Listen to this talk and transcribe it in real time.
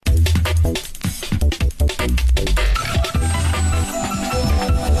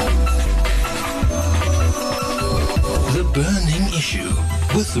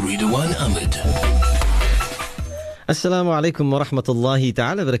with Ridwan Ahmed. Assalamu alaikum wa rahmatullahi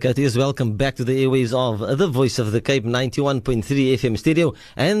ta'ala barakatuh. Welcome back to the airwaves of The Voice of the Cape 91.3 FM stereo.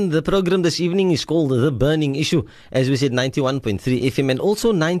 And the program this evening is called The Burning Issue. As we said, 91.3 FM and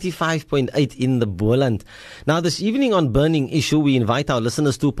also 95.8 in the Boland. Now this evening on Burning Issue, we invite our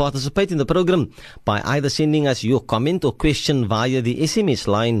listeners to participate in the program by either sending us your comment or question via the SMS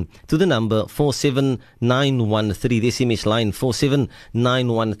line to the number 47913. The SMS line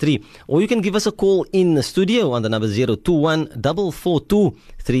 47913. Or you can give us a call in the studio on the number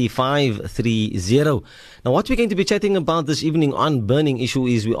 021-442-3530. Now, what we're going to be chatting about this evening on Burning Issue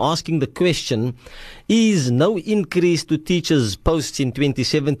is we're asking the question, is no increase to teachers' posts in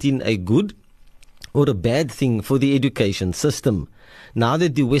 2017 a good or a bad thing for the education system? Now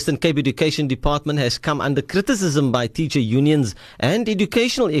that the Western Cape Education Department has come under criticism by teacher unions and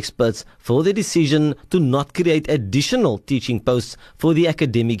educational experts for the decision to not create additional teaching posts for the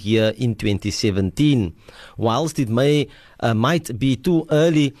academic year in 2017. Whilst it might be too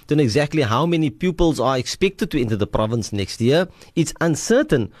early to know exactly how many pupils are expected to enter the province next year, it's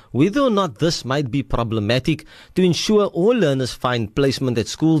uncertain whether or not this might be problematic to ensure all learners find placement at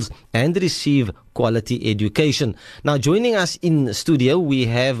schools and receive quality education. Now, joining us in studio, we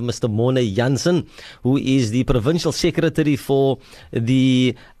have Mr. Mone Jansen, who is the Provincial Secretary for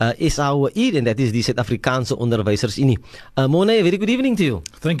the SAOE, and that is the South Afrikaanse Onderwysersunie. Mone, a very good evening to you.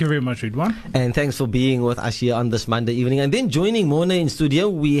 Thank you very much, Ridwan. And thanks for being with us here on this Monday evening. And then joining Mone in studio,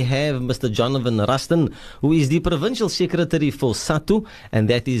 we have Mr. Jonathan Ruston, who is the Provincial Secretary for SATU, and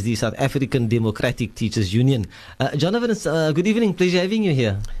that is the South African Democratic Teachers Union. Jonathan, good evening. Pleasure having you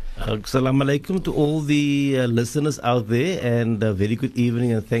here. Assalamu alaikum to all the listeners out there, and a very good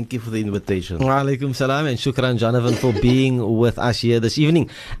evening, and thank you for the invitation. Wa alaikum salam, and shukran, Jonathan, for being with us here this evening.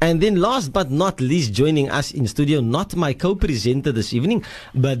 And then last but not least, joining us in studio, not my co-presenter this evening,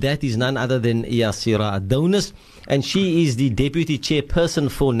 but that is none other than Yasira Adonis, and she is the Deputy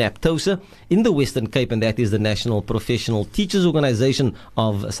Chairperson for NAPTOSA in the Western Cape, and that is the National Professional Teachers Organisation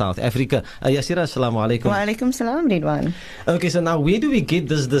of South Africa. Yasira, assalamu alaikum. Wa alaikum salam, Ridwan. Okay, so now where do we get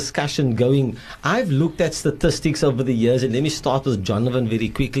this discussion going? I've looked at statistics over the years, and let me start with Jonathan very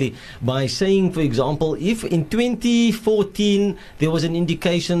quickly by saying, for example, if in 2014 there was an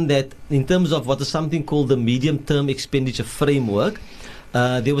indication that in terms of what is something called the medium-term expenditure framework,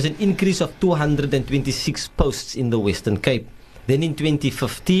 there was an increase of 226 posts in the Western Cape. Then in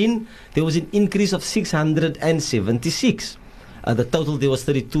 2015, there was an increase of 676. The total there was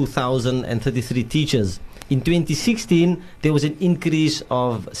 32,033 teachers. In 2016, there was an increase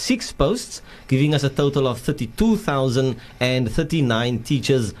of 6 posts, giving us a total of 32,039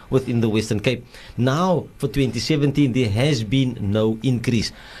 teachers within the Western Cape. Now, for 2017, there has been no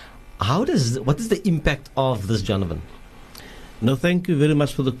increase. What is the impact of this, Jonathan? No, thank you very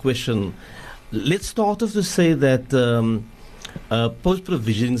much for the question. Let's start off to say that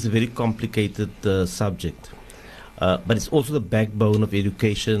post-provisioning is a very complicated subject, but it's also the backbone of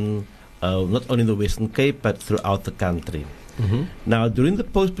education, not only in the Western Cape, but throughout the country. Mm-hmm. Now, during the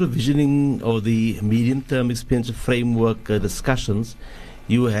post-provisioning or the medium-term expenditure framework discussions,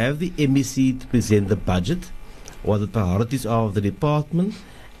 you have the MEC to present the budget, what the priorities are of the department,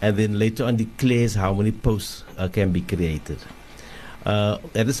 and then later on declares how many posts can be created.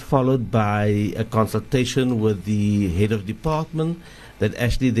 That is followed by a consultation with the head of department that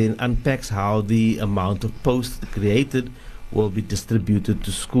actually then unpacks how the amount of posts created will be distributed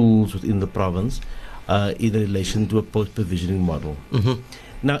to schools within the province in relation to a post-provisioning model. Mm-hmm.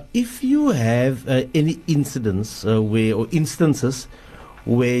 Now, if you have any incidents or instances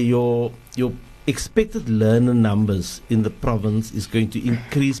where your expected learner numbers in the province is going to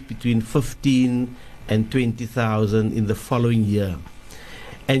increase between 15 and 20,000 in the following year,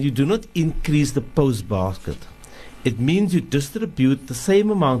 and you do not increase the post basket, it means you distribute the same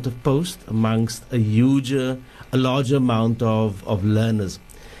amount of posts amongst a larger amount of learners.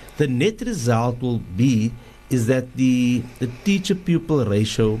 The net result will be is that the teacher-pupil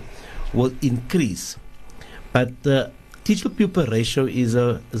ratio will increase. But the teacher-pupil ratio is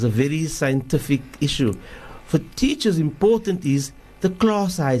a very scientific issue. For teachers, important is the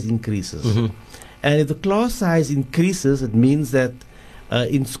class size increases. Mm-hmm. And if the class size increases, it means that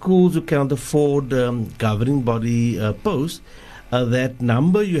in schools who cannot afford governing body posts, that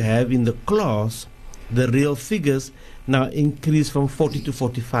number you have in the class, the real figures, now increase from 40 to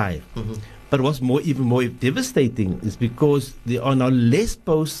 45. Mm-hmm. But what's even more devastating is because there are now less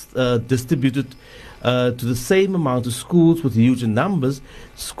posts distributed to the same amount of schools with huge numbers.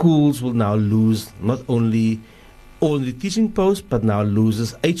 Schools will now lose not only teaching posts, but now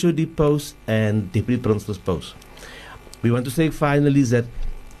loses HOD posts and deputy principal's posts. we want to say finally that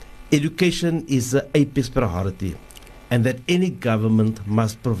education is the apex priority, and that any government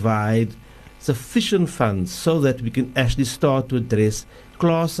must provide sufficient funds so that we can actually start to address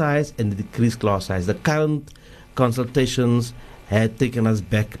class size and decrease class size. The current consultations had taken us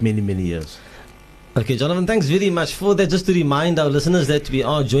back many, many years. Okay, Jonathan, thanks very much for that. Just to remind our listeners that we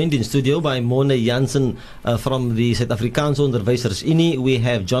are joined in studio by Mona Jansen from the Suid-Afrikaanse Onderwysers Unie. We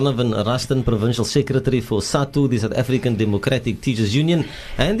have Jonathan Ruston, Provincial Secretary for SATU, the South African Democratic Teachers Union.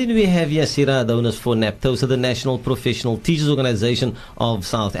 And then we have Yasira Adonis for NAPTOSA, the National Professional Teachers Organization of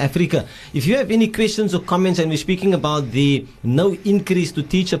South Africa. If you have any questions or comments, and we're speaking about the no increase to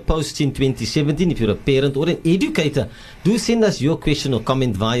teacher posts in 2017, if you're a parent or an educator, do send us your question or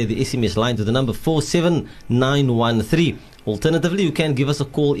comment via the SMS line to the number 47913. Alternatively, you can give us a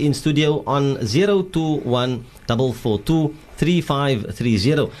call in studio on 021 442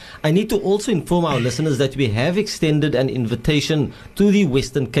 3530. I need to also inform our listeners that we have extended an invitation to the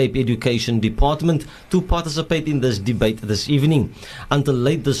Western Cape Education Department to participate in this debate this evening. Until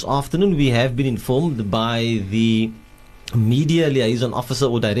late this afternoon, we have been informed by the Media Liaison Officer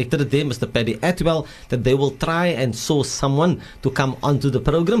or Director there, Mr. Paddy Atwell, that they will try and source someone to come onto the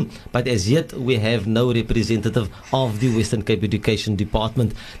program, but as yet we have no representative of the Western Cape Education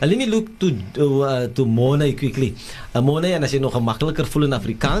Department. Now let me look to Mona quickly. Mona, en as jy nog gemakkeliker voel in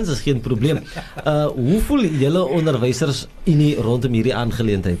Afrikaans, is geen probleem. Hoe voel julle onderwysers in rondom hierdie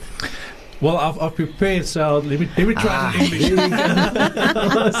aangeleentheid? Well, I've prepared, so let me try in English.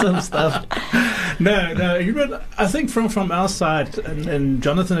 Awesome stuff. No, I think from our side, and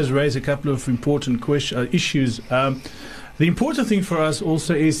Jonathan has raised a couple of important issues. The important thing for us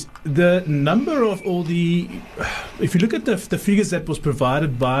also is the number of all the, if you look at the figures that was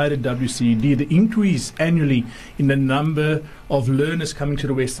provided by the WCED, the increase annually in the number of learners coming to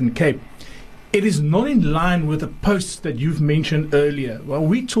the Western Cape, it is not in line with the posts that you've mentioned earlier. Well,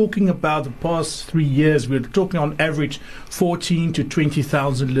 we're talking about the past 3 years. We're talking on average 14 to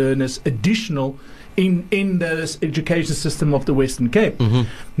 20,000 learners additional in the education system of the Western Cape. Mm-hmm.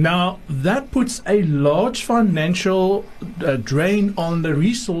 Now, that puts a large financial drain on the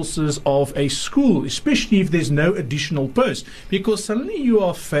resources of a school, especially if there's no additional posts, because suddenly you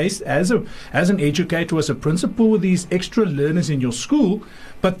are faced as an educator, as a principal, with these extra learners in your school,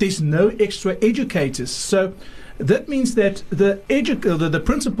 but there's no extra educators. So that means that the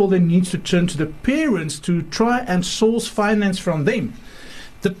principal then needs to turn to the parents to try and source finance from them.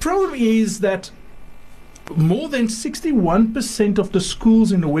 The problem is that more than 61% of the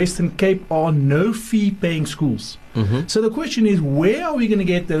schools in the Western Cape are no-fee paying schools. Mm-hmm. So the question is, where are we going to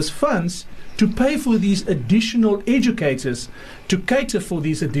get those funds to pay for these additional educators to cater for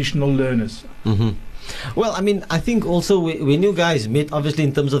these additional learners? Mm-hmm. Well, I mean, I think also when you guys met, obviously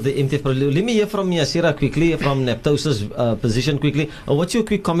in terms of the MTF, let me hear from Yasira quickly, from NAPTOSA's position quickly. What's your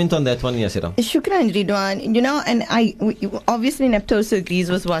quick comment on that one, Yasira? Shukran, Ridwan. And obviously NAPTOSA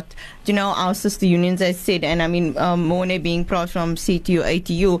agrees with what, our sister unions have said, and I mean, Mone being proud from CTU,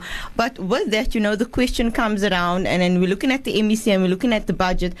 ATU. But with that, the question comes around, and then we're looking at the MEC and we're looking at the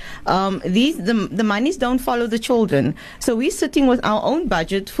budget. The monies don't follow the children. So we're sitting with our own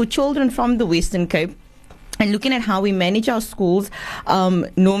budget for children from the Western Cape, and looking at how we manage our schools.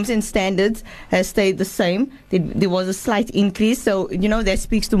 Norms and standards has stayed the same. There was a slight increase. So, that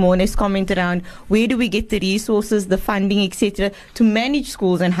speaks to Mone's comment around where do we get the resources, the funding, etc., to manage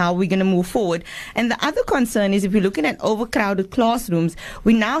schools and how we're going to move forward. And the other concern is if you're looking at overcrowded classrooms,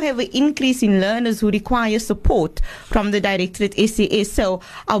 we now have an increase in learners who require support from the Directorate SAS. So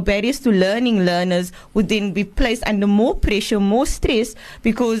our barriers to learning learners would then be placed under more pressure, more stress,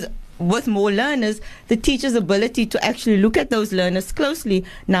 because with more learners, the teacher's ability to actually look at those learners closely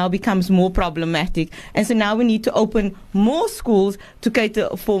now becomes more problematic. And so now we need to open more schools to cater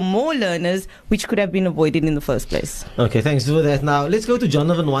for more learners, which could have been avoided in the first place. Okay, thanks for that. Now, let's go to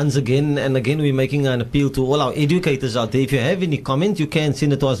Jonathan once again. And again, we're making an appeal to all our educators out there. If you have any comment, you can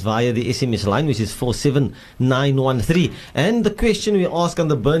send it to us via the SMS line, which is 47913. And the question we ask on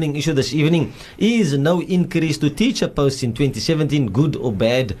the burning issue this evening is no increase to teacher posts in 2017 good or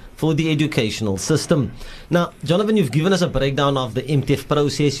bad for the educational system? Now, Jonathan, you've given us a breakdown of the MTF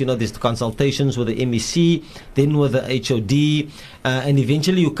process. There's the consultations with the MEC, then with the HOD, and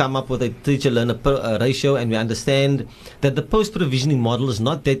eventually you come up with a teacher-learner ratio, and we understand that the post-provisioning model is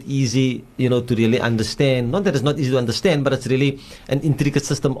not that easy, to really understand. Not that it's not easy to understand, but it's really an intricate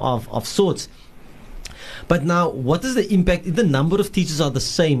system of sorts. But now, what is the impact if the number of teachers are the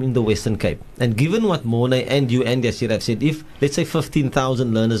same in the Western Cape? And given what Mona and you and Yasir have said, if, let's say,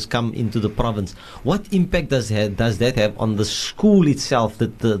 15,000 learners come into the province, what impact does that have on the school itself,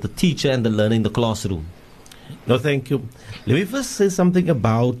 the teacher and the learner in the classroom? No, thank you. Let me first say something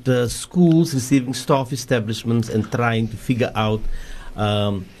about schools receiving staff establishments and trying to figure out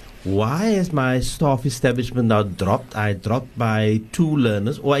why has my staff establishment now dropped? I dropped by 2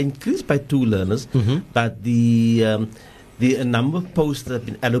 learners, or I increased by 2 learners, but the number of posts that have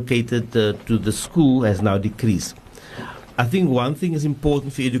been allocated to the school has now decreased. I think one thing is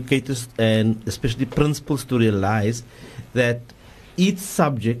important for educators and especially principals to realize that each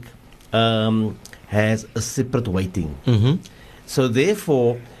subject has a separate weighting. So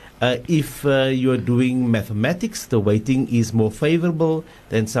therefore, if you are doing mathematics, the weighting is more favorable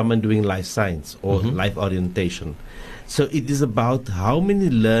than someone doing life science or life orientation. So it is about how many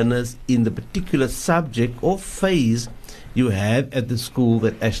learners in the particular subject or phase you have at the school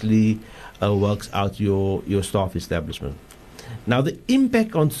that actually works out your staff establishment. Now, the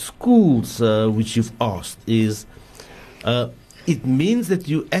impact on schools, which you've asked, is it means that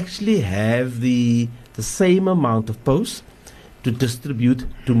you actually have the same amount of posts to distribute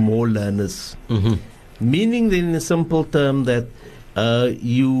to more learners. Meaning then in a simple term that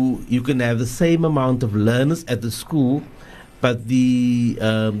you can have the same amount of learners at the school, but the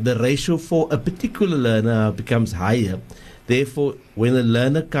ratio for a particular learner becomes higher. Therefore, when a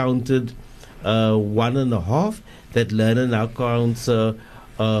learner counted 1.5, that learner now counts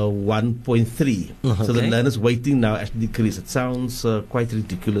 1.3. So the learner's weighting now actually decreases. It sounds quite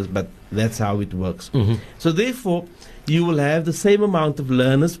ridiculous, but that's how it works. So therefore, you will have the same amount of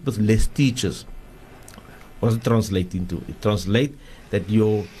learners with less teachers. What does it translate into? It translates that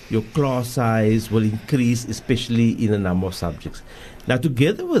your class size will increase, especially in a number of subjects. Now,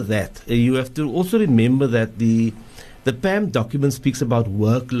 together with that, you have to also remember that the PAM document speaks about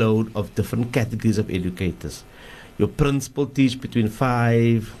workload of different categories of educators. Your principal teach between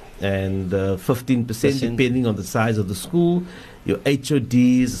 5 and 15%, depending on the size of the school. Your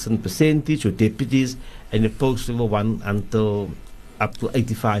HODs, a certain percentage, your deputies, and your post level 1 until up to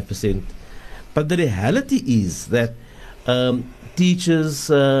 85%. But the reality is that teachers,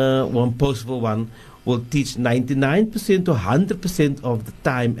 one post level 1, will teach 99% to 100% of the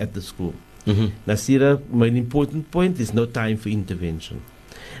time at the school. Nasira, my important point is no time for intervention.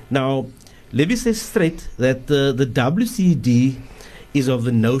 Now, let me say straight that the WCD is of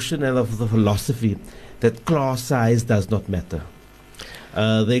the notion and of the philosophy that class size does not matter.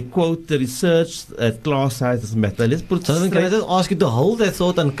 They quote the research that class size doesn't matter. Let's put so can I just ask you to hold that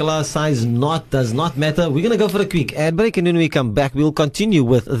thought on class size does not matter? We're going to go for a quick ad break, and when we come back, we'll continue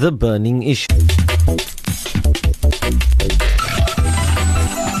with the burning issue.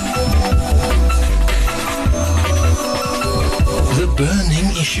 The burning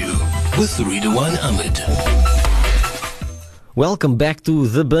issue with Ridwan Ahmed. Welcome back to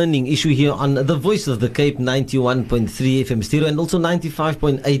The Burning Issue here on The Voice of the Cape, 91.3 FM stereo and also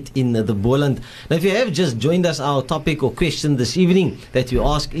 95.8 in the Boland. Now, if you have just joined us, our topic or question this evening that we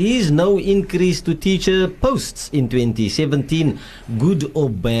ask is no increase to teacher posts in 2017 good or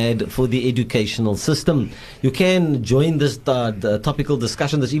bad for the educational system? You can join this the topical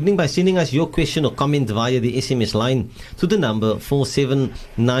discussion this evening by sending us your question or comment via the SMS line to the number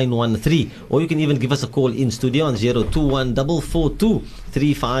 47913, or you can even give us a call in studio on 021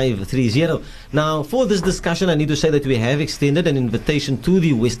 442-3530. Now, for this discussion, I need to say that we have extended an invitation to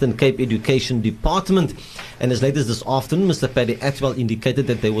the Western Cape Education Department, and as late as this afternoon, Mr. Paddy Atwell indicated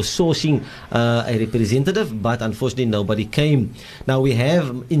that they were sourcing a representative, but unfortunately nobody came. Now, we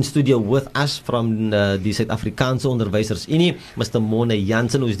have in studio with us from the South Afrikaanse Onderwysersunie, Mr. Mone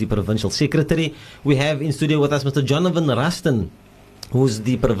Jansen, who is the Provincial Secretary. We have in studio with us Mr. Jonathan Ruston, who's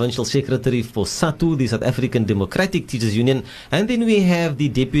the Provincial Secretary for SATU, the South African Democratic Teachers Union. And then we have the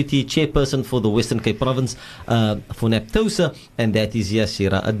Deputy Chairperson for the Western Cape Province for NAPTOSA, and that is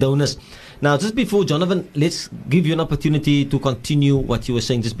Yasira Adonis. Now, just before, Jonathan, let's give you an opportunity to continue what you were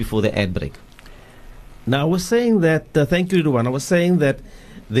saying just before the ad break. Now, I was saying that, thank you, Ruwan. I was saying that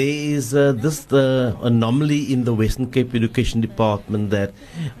there is this anomaly in the Western Cape Education Department that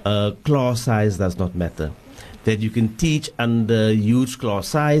class size does not matter. That you can teach under huge class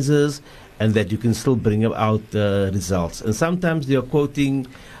sizes and that you can still bring out results. And sometimes they are quoting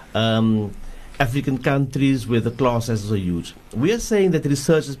African countries where the class sizes are huge. We are saying that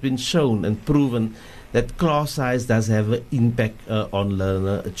research has been shown and proven that class size does have an impact on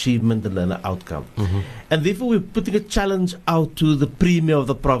learner achievement and learner outcome. And therefore we're putting a challenge out to the Premier of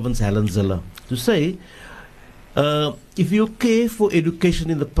the province, Helen Ziller, to say, if you care for education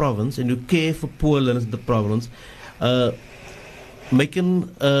in the province and you care for poor learners in the province, making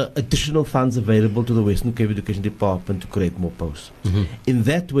additional funds available to the Western Cape Education Department to create more posts. In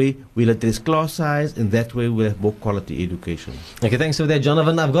that way, we'll address class size. In that way, we'll have more quality education. Okay, thanks for that,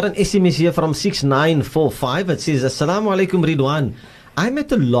 Jonathan. I've got an SMS here from 6945. It says, Assalamu alaikum, Ridwan. I'm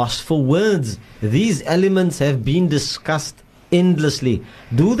at a loss for words. These elements have been discussed endlessly.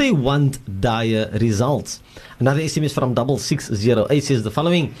 Do they want dire results? Another SMS from 6608 says the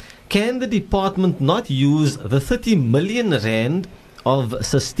following. Can the department not use the 30 million rand of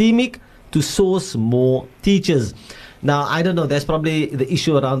systemic to source more teachers? Now, I don't know. That's probably the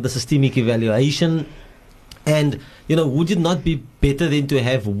issue around the systemic evaluation. And, would it not be better than to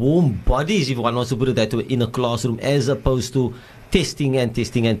have warm bodies, if one wants to put it that way, in a classroom as opposed to testing and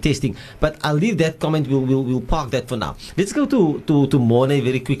testing and testing? But I'll leave that comment. We'll park that for now. Let's go to Morne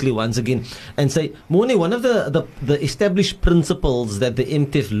very quickly once again and say, Morne, one of the established principles that the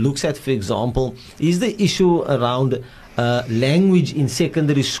MTEF looks at, for example, is the issue around language in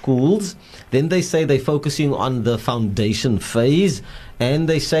secondary schools. Then they say they're focusing on the foundation phase, and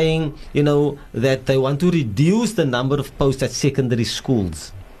they're saying, that they want to reduce the number of posts at secondary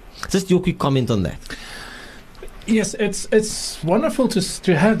schools. Just your quick comment on that. Yes, it's wonderful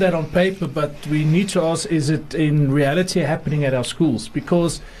to have that on paper, but we need to ask, is it in reality happening at our schools?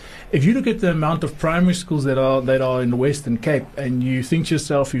 Because if you look at the amount of primary schools that are in the Western Cape, and you think to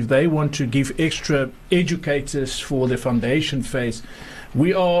yourself, if they want to give extra educators for the foundation phase,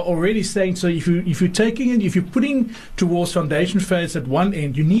 we are already saying, so if you're putting towards foundation phase at one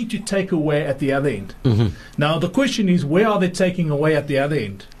end, you need to take away at the other end. Now the question is, where are they taking away at the other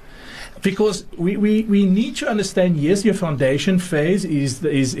end? Because we need to understand, yes, your foundation phase is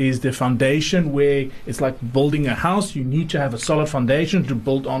the foundation where it's like building a house. You need to have a solid foundation to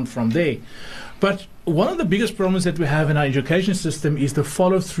build on from there. But one of the biggest problems that we have in our education system is the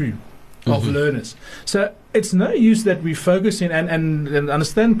follow-through of learners. So it's no use that we focus in and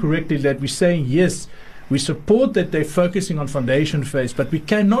understand correctly that we're saying, yes, we support that they're focusing on foundation phase, but we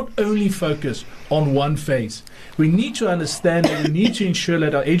cannot only focus on one phase. We need to understand that we need to ensure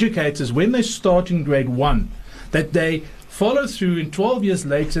that our educators, when they start in grade 1, that they follow through, and 12 years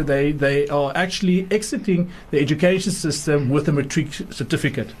later they are actually exiting the education system with a matric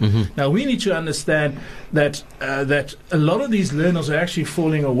certificate. Now we need to understand that that a lot of these learners are actually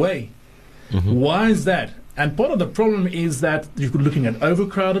falling away. Why is that? And part of the problem is that you're looking at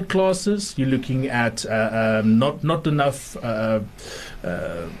overcrowded classes, you're looking at not enough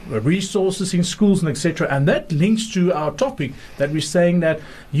resources in schools, and etc. And that links to our topic that we're saying that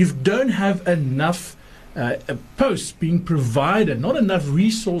you don't have enough posts being provided, not enough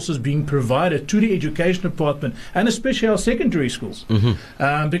resources being provided to the education department, and especially our secondary schools.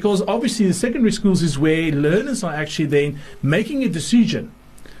 Because obviously the secondary schools is where learners are actually then making a decision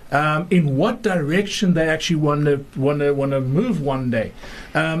in what direction they actually want to move one day.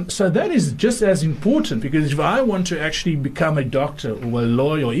 So that is just as important, because if I want to actually become a doctor or a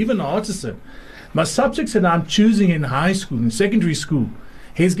lawyer or even an artisan, my subjects that I'm choosing in high school, in secondary school,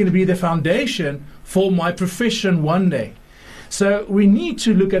 is going to be the foundation for my profession one day. So we need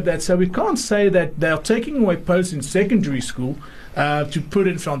to look at that. So we can't say that they are taking away posts in secondary school to put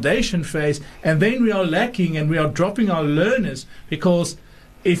in foundation phase, and then we are lacking and we are dropping our learners, because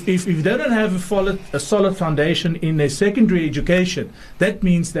if they don't have a solid foundation in their secondary education, that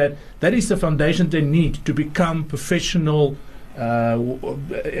means that is the foundation they need to become professional,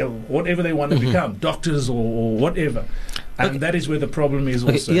 whatever they want to become, doctors or whatever. And that is where the problem is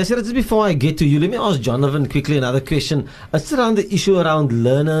also. Yes, just before I get to you, let me ask Jonathan quickly another question. It's around the issue around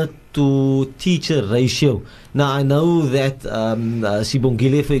learner to teacher ratio. Now, I know that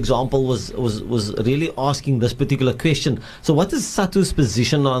Sibongile, for example, was really asking this particular question. So what is SATU's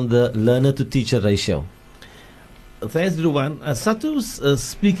position on the learner to teacher ratio? Thanks, Ruwan. SATU's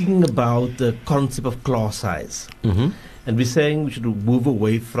speaking about the concept of class size. And we're saying we should move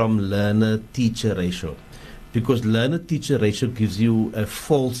away from learner-teacher ratio, because learner-teacher ratio gives you a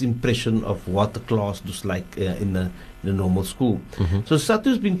false impression of what the class looks like in a normal school. So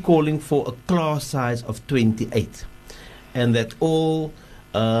SATU's been calling for a class size of 28, and that all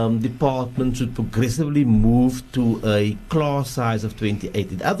departments should progressively move to a class size of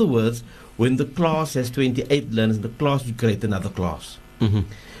 28. In other words, when the class has 28 learners in the class, you create another class.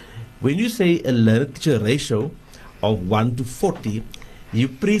 When you say a learner-teacher ratio of 1 to 40, you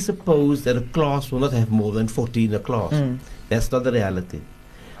presuppose that a class will not have more than 40 in a class. That's not the reality.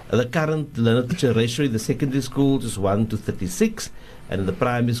 The current learner-teacher ratio in the secondary schools is 1 to 36, and in the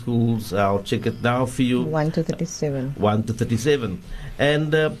primary schools, I'll check it now for you, 1 to 37. 1 to 37.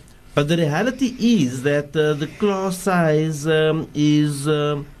 And but the reality is that the class size is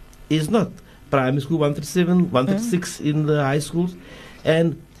not primary school, 137, 136 in the high schools,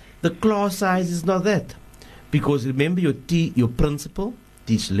 and the class size is not that. Because remember, your principal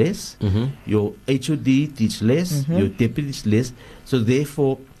teach less, your HOD teach less, your deputy teach less. So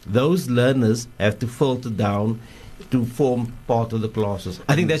therefore, those learners have to filter down to form part of the classes.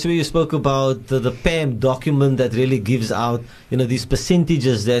 I think that's where you spoke about the PAM document that really gives out, these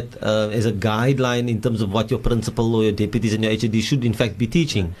percentages that as a guideline in terms of what your principal or your deputies and your HOD should in fact be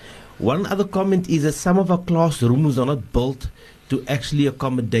teaching. One other comment is that some of our classrooms are not built to actually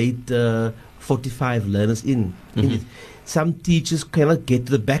accommodate 45 learners in it. Some teachers cannot get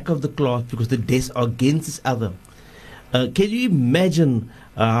to the back of the class because the desks are against each other. Can you imagine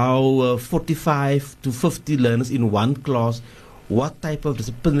how 45 to 50 learners in one class, what type of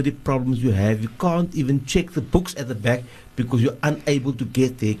disciplinary problems you have? You can't even check the books at the back because you're unable to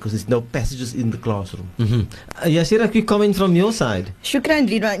get there because there's no passages in the classroom. Yasir, a quick comment from your side. Shukran,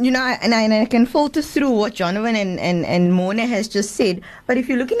 Ridwan. And I can filter through what Jonathan and Mona has just said. But if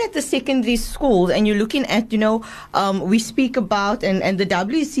you're looking at the secondary schools and you're looking at, we speak about, and the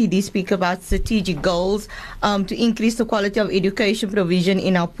WCD speak about strategic goals to increase the quality of education provision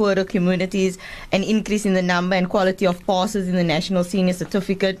in our poorer communities, and increase in the number and quality of passes in the National Senior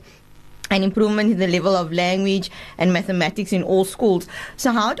Certificate, an improvement in the level of language and mathematics in all schools.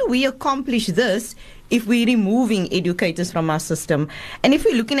 So how do we accomplish this if we're removing educators from our system? And if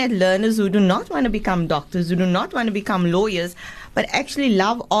we're looking at learners who do not want to become doctors, who do not want to become lawyers, but actually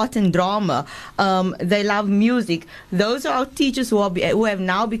love art and drama, they love music, those are our teachers who have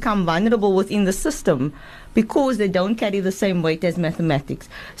now become vulnerable within the system because they don't carry the same weight as mathematics.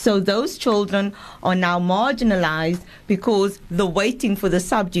 So those children are now marginalized because the weighting for the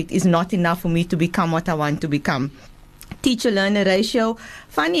subject is not enough for me to become what I want to become. Teacher-learner ratio.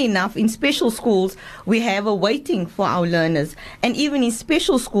 Funny enough, in special schools, we have a waiting for our learners. And even in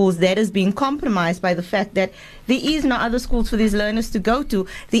special schools, that is being compromised by the fact that there is no other schools for these learners to go to.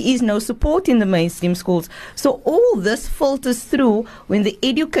 There is no support in the mainstream schools. So all this filters through when the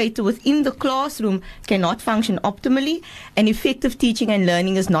educator within the classroom cannot function optimally and effective teaching and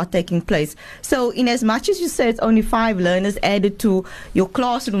learning is not taking place. So in as much as you say it's only 5 learners added to your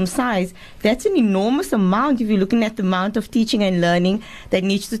classroom size, that's an enormous amount if you're looking at the amount of teaching and learning that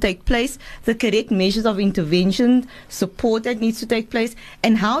needs to take place, the correct measures of intervention, support that needs to take place,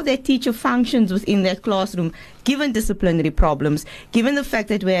 and how that teacher functions within that classroom, given disciplinary problems, given the fact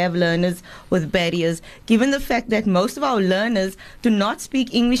that we have learners with barriers, given the fact that most of our learners do not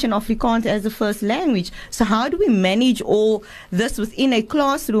speak English and Afrikaans as a first language. So how do we manage all this within a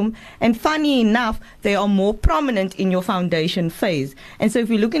classroom? And funny enough, they are more prominent in your foundation phase. And so if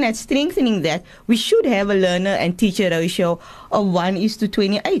we're looking at strengthening that, we should have a learner and teacher ratio of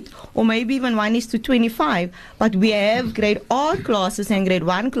 1:28, or maybe even 1:25. But we have grade R classes and grade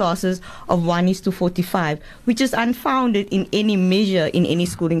 1 classes of 1:45, which is unfounded in any measure in any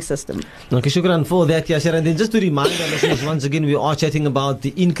schooling system. Okay, shukran for that, Yasir. And then just to remind our listeners, once again, we are chatting about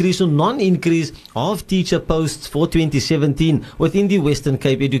the increase or non-increase of teacher posts for 2017 within the Western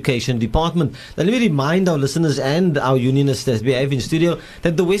Cape Education Department. Now, let me remind our listeners and our unionists that we have in studio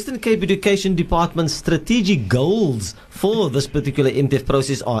that the Western Cape Education Department's strategic goals for this particular MTF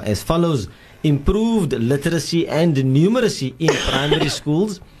process are as follows: improved literacy and numeracy in primary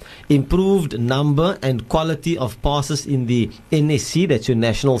schools, improved number and quality of passes in the NSC, that's your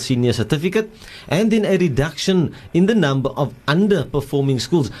National Senior Certificate, and then a reduction in the number of underperforming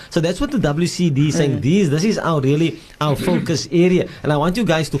schools. So that's what the WCD is saying. This is our focus area, and I want you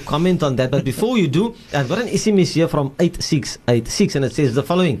guys to comment on that. But before you do, I've got an SMS here from 8686, and it says the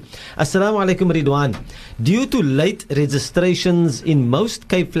following: Assalamu alaikum, Ridwan. Due to late registrations in most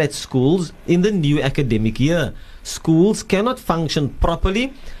Cape Flats schools in the new academic year, schools cannot function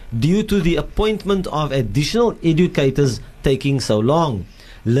properly due to the appointment of additional educators taking so long.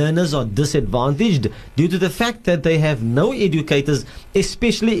 Learners are disadvantaged due to the fact that they have no educators,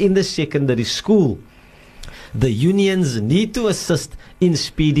 especially in the secondary school. The unions need to assist in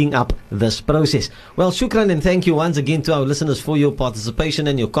speeding up this process. Well, shukran, and thank you once again to our listeners for your participation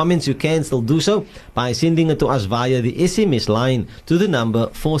and your comments. You can still do so by sending it to us via the SMS line to the number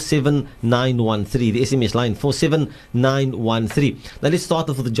 47913. The SMS line 47913. Now let's start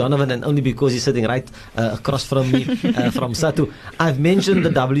off with Jonathan, and only because he's sitting right across from me, from Satu. I've mentioned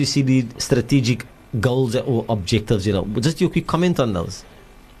the WCD strategic goals or objectives. Just your quick comment on those.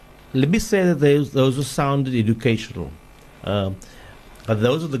 Let me say that those are sounded educational. But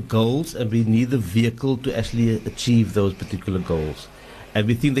those are the goals, and we need the vehicle to actually achieve those particular goals. And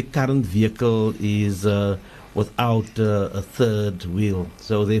we think the current vehicle is without a third wheel.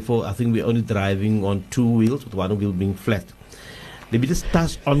 So therefore, I think we're only driving on 2 wheels, with one wheel being flat. Let me just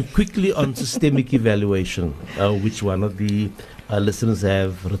touch on quickly on systemic evaluation, which one of the listeners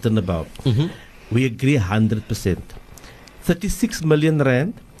have written about. We agree 100%. 36 million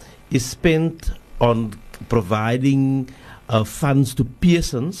rand is spent on providing funds to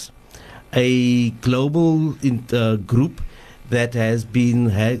Pearson's, a global group that has been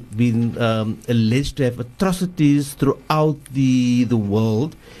alleged to have atrocities throughout the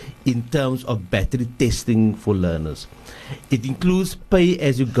world in terms of battery testing for learners. It includes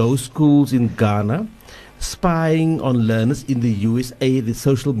pay-as-you-go schools in Ghana, spying on learners in the USA, the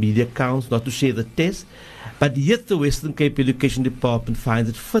social media accounts not to share the test, but yet the Western Cape Education Department finds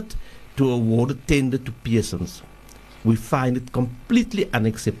it fit to award a tender to Pearson's. We find it completely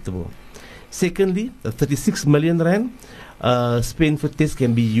unacceptable. Secondly, the 36 million rand spent for tests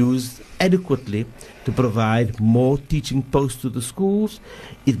can be used adequately to provide more teaching posts to the schools.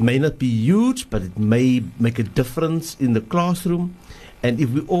 It may not be huge, but it may make a difference in the classroom. And if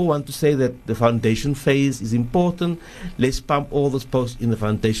we all want to say that the foundation phase is important, let's pump all those posts in the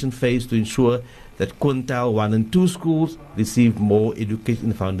foundation phase to ensure that quintile 1 and 2 schools receive more education in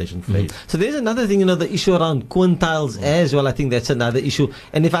the foundation phase. So there's another thing, the issue around quintiles as well. I think that's another issue.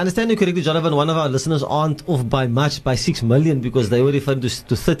 And if I understand you correctly, Jonathan, one of our listeners aren't off by much, by 6 million, because they were referring to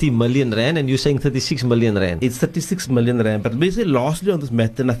 30 million rand, and you're saying 36 million rand. It's 36 million rand. But let me say lastly on this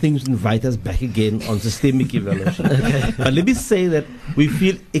matter, and I think you should invite us back again on systemic evaluation. Okay. But let me say that we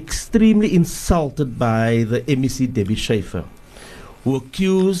feel extremely insulted by the MEC Debbie Schaefer, who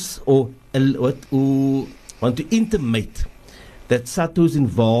accuse who want to intimate that SATU is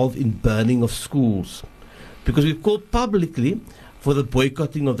involved in burning of schools, because we've called publicly for the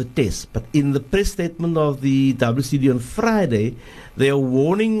boycotting of the test. But in the press statement of the WCD on Friday, they are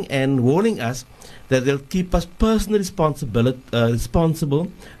warning us that they'll keep us personally responsible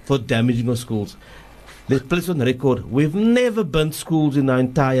for damaging our schools. Let's place on record, we've never burnt schools in our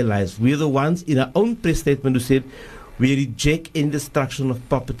entire lives. We're the ones in our own press statement who said we reject any destruction of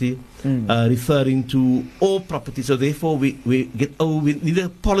property, referring to all property. So therefore, we need an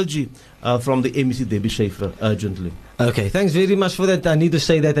apology from the MEC Debbie Schaefer urgently. Okay, thanks very much for that. I need to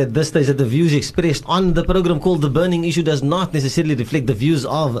say that at this stage that the views expressed on the program called The Burning Issue does not necessarily reflect the views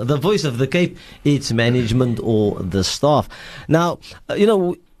of the Voice of the Cape, its management or the staff. Now, are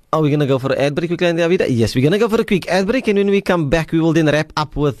we going to go for an ad break quickly, Davida? Yes, we're going to go for a quick ad break, and when we come back, we will then wrap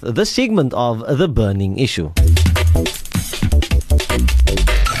up with this segment of The Burning Issue.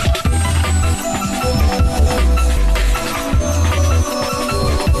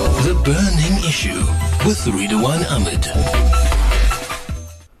 The Burning Issue with Ridwan Ahmed.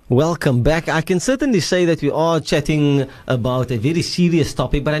 Welcome back. I can certainly say that we are chatting about a very serious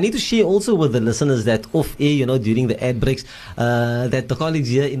topic, but I need to share also with the listeners that off air, during the ad breaks, that the colleagues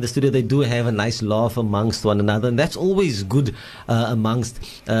here in the studio, they do have a nice laugh amongst one another, and that's always good amongst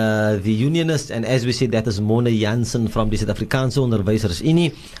the unionists. And as we said, that is Mona Jansen from the South Afrikaanse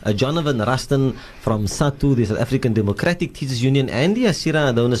Onderwysersunie, Jonathan Rusten from SATU, the South African Democratic Teachers Union, and the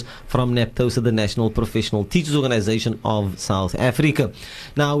Asira Adonis from NAPTOSA, the National Professional Teachers Organization of South Africa.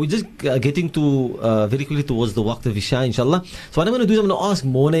 Now, we're just getting to very quickly towards the Waqt of Isha, inshallah. So what I'm going to do is I'm going to ask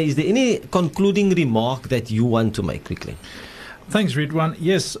Mona, is there any concluding remark that you want to make quickly? Thanks, Ridwan.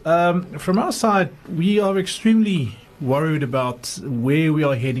 Yes, from our side, we are extremely worried about where we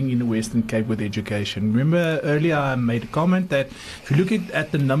are heading in the Western Cape with education. Remember earlier I made a comment that if you look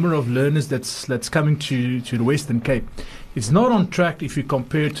at the number of learners that's coming to the Western Cape, it's not on track if you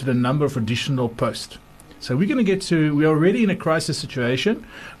compare it to the number of additional posts. So we're going to we're already in a crisis situation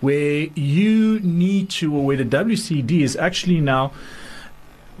where you need to, or where the WCD is actually now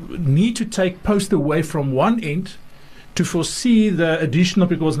need to take post away from one end to foresee the additional,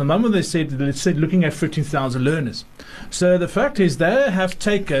 because the moment they said looking at 15,000 learners. So the fact is they have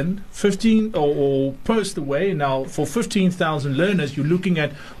taken 15 or post away. Now for 15,000 learners, you're looking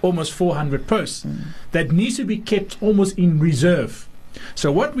at almost 400 posts that needs to be kept almost in reserve.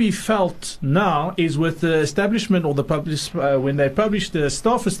 So what we felt now is with the establishment or the when they published the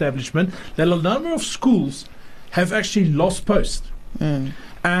staff establishment, that a number of schools have actually lost posts.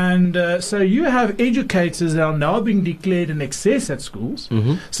 And so you have educators that are now being declared in excess at schools.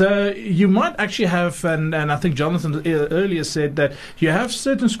 So you might actually have, and I think Jonathan earlier said that you have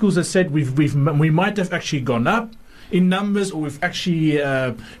certain schools that said we might have actually gone up in numbers, or we've actually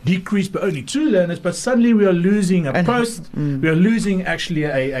decreased by only 2 learners, but suddenly we are losing a post. We are losing actually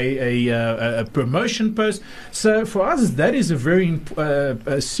a promotion post. So for us, that is a very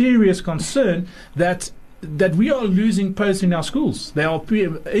a serious concern that we are losing posts in our schools.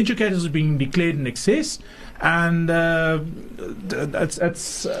 Educators are being declared in excess, and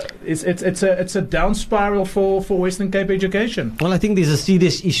it's a down spiral for Western Cape education. Well, I think there's a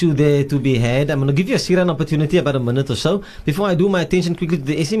serious issue there to be had. I'm going to give you an opportunity about a minute or so. Before I do, my attention quickly to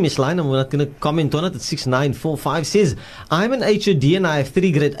the SMS line. I'm not going to comment on it. It's 6945 says, I'm an HOD and I have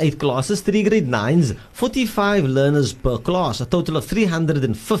 3 grade 8 classes, 3 grade 9s, 45 learners per class, a total of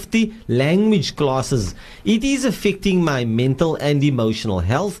 350 language classes. It is affecting my mental and emotional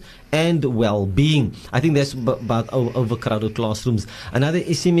health and well-being. I think that's about overcrowded classrooms. Another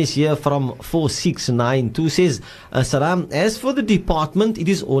SMS here from 4692 says, Saram, as for the department, it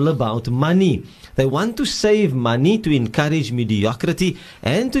is all about money. They want to save money to encourage mediocrity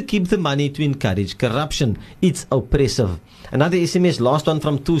and to keep the money to encourage corruption. It's oppressive. Another SMS, last one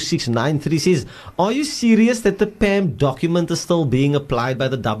from 2693 says, are you serious that the PAM document is still being applied by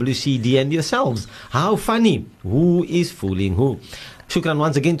the WCD and yourselves? How funny. Who is fooling who? Shukran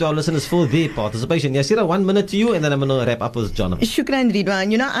once again to our listeners for their participation. Yasira, 1 minute to you, and then I'm going to wrap up with Jonathan. Shukran,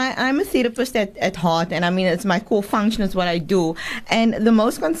 Ridwan. You know, I'm a therapist at heart, and I mean, it's my core function, is what I do. And the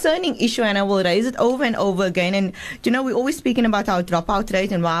most concerning issue, and I will raise it over and over again, and you know, we're always speaking about our dropout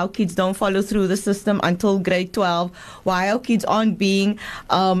rate and why our kids don't follow through the system until grade 12, why our kids aren't being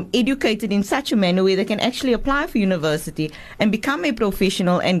educated in such a manner where they can actually apply for university and become a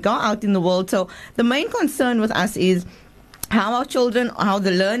professional and go out in the world. So the main concern with us is how our children, how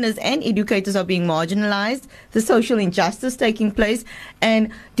the learners and educators are being marginalized, the social injustice taking place, and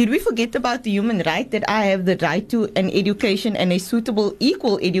did we forget about the human right that I have the right to an education and a suitable,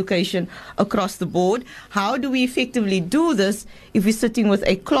 equal education across the board? How do we effectively do this if we're sitting with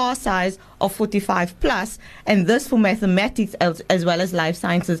a class size of 45 plus, and this for mathematics as well as life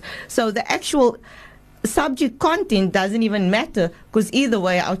sciences? So the actual subject content doesn't even matter, because either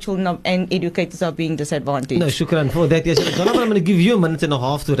way our children and educators are being disadvantaged. No, shukran for that. Yes, Jonathan, I'm going to give you a minute and a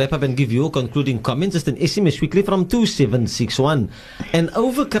half to wrap up and give your concluding comments. Just an SMS quickly from 2761. An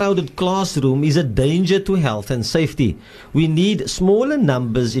overcrowded classroom is a danger to health and safety. We need smaller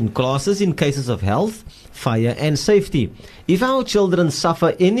numbers in classes in cases of health, fire and safety. If our children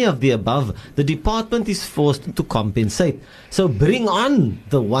suffer any of the above, the department is forced to compensate. So bring on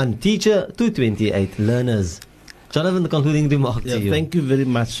the 1 teacher to 28 learners. Jonathan, the concluding remark to you. Thank you very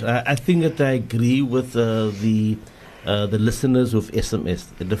much. I think that I agree with the listeners of SMS.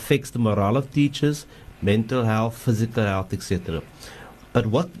 It affects the morale of teachers, mental health, physical health, etc. But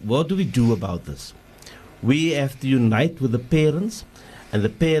what do we do about this? We have to unite with the parents, and the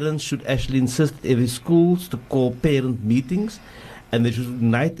parents should actually insist every schools to call parent meetings, and they should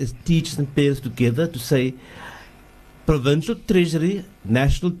unite as teachers and parents together to say, provincial treasury,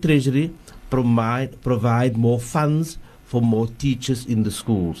 national treasury, provide more funds for more teachers in the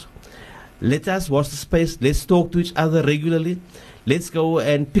schools. Let us watch the space. Let's talk to each other regularly. Let's go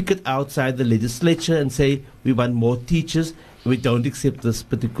and pick it outside the legislature and say we want more teachers. We don't accept this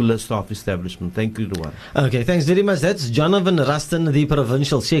particular staff establishment. Thank you, everyone. Okay, thanks very much. That's Jonathan Ruston, the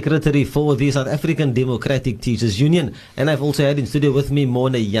Provincial Secretary for the South African Democratic Teachers Union. And I've also had in studio with me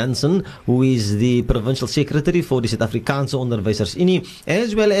Mona Jansen, who is the Provincial Secretary for the South Afrikaanse Onderwysersunie,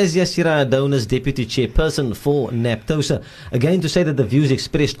 as well as Yasira Adonis, Deputy Chairperson for NAPTOSA. Again, to say that the views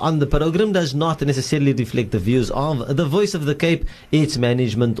expressed on the program does not necessarily reflect the views of the Voice of the Cape, its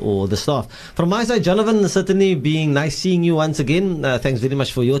management or the staff. From my side, Jonathan, certainly being nice seeing you once again. Thanks very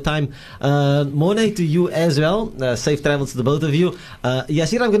much for your time. Mona, to you as well. Safe travels to the both of you.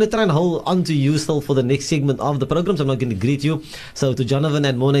 Yasir, I'm going to try and hold on to you still for the next segment of the program, so I'm not going to greet you. So to Jonathan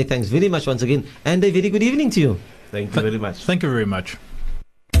and Mona, thanks very much once again, and a very good evening to you. Thank you very much. Thank you very much.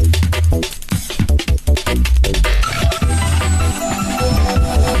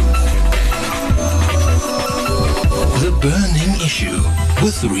 The Burning Issue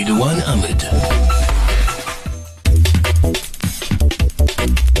with Ridwan Ahmed.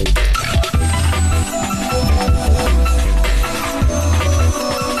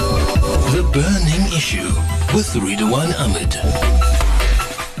 The Burning Issue with Ridwan Ahmed.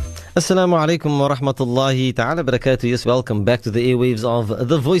 Assalamu alaikum wa rahmatullahi ta'ala barakatuh. Yes, welcome back to the airwaves of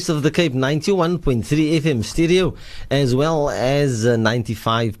the Voice of the Cape, 91.3 FM stereo, as well as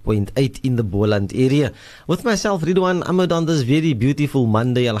 95.8 in the Boland area. With myself, Ridwan Ahmed, on this very beautiful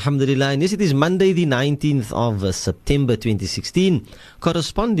Monday, alhamdulillah. And yes, it is Monday the 19th of September 2016,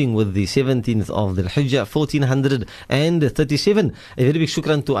 corresponding with the 17th of the Hijjah 1437. A very big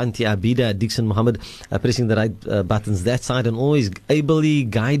shukran to Auntie Abida Dixon Muhammad, pressing the right buttons that side and always ably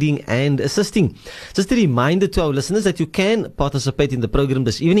guiding and assisting. Just a reminder to our listeners that you can participate in the program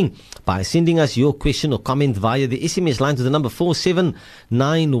this evening by sending us your question or comment via the SMS line to the number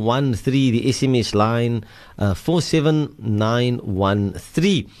 47913, the SMS line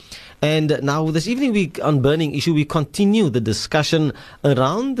 47913. And now this evening on Burning Issue, we continue the discussion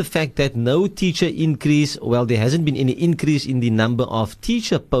around the fact that no teacher increase, well, there hasn't been any increase in the number of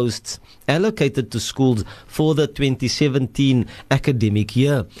teacher posts allocated to schools for the 2017 academic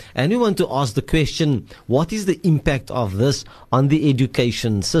year. And we want to ask the question, what is the impact of this on the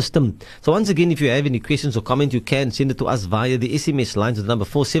education system? So once again, if you have any questions or comments, you can send it to us via the SMS lines at number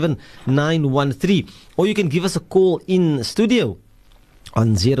 47913, or you can give us a call in studio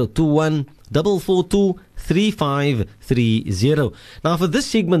on 021 442 3530. Now, for this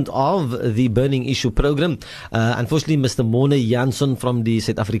segment of the Burning Issue program, unfortunately, Mr. Mone Jansson from the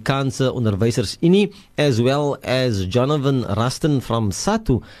Suid-Afrikaanse Onderwysersunie, as well as Jonathan Ruston from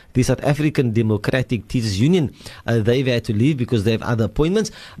SATU, the South African Democratic Teachers Union, they've had to leave because they have other appointments.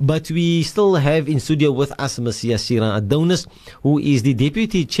 But we still have in studio with us Ms. Yasira Adonis, who is the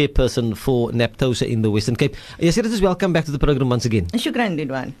Deputy Chairperson for NAPTOSA in the Western Cape. Yasira, just welcome back to the program once again. Shukran,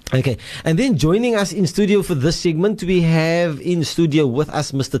 Ridwan. Okay, and then joining us in studio for this segment, we have in studio with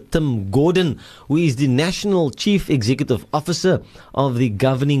us Mr. Tim Gordon, who is the National Chief Executive Officer of the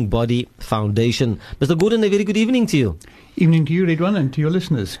Governing Body Foundation. Mr. Gordon, a very good evening to you. Evening to you, Redwan, and to your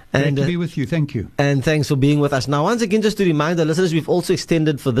listeners. Great to be with you. Thank you. And thanks for being with us. Now, once again, just to remind the listeners, we've also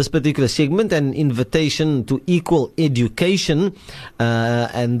extended for this particular segment an invitation to equal education.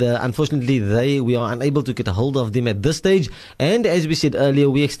 Unfortunately, we are unable to get a hold of them at this stage. And as we said earlier,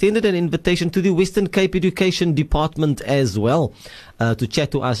 we extended an invitation to the Western Cape Education Department as well to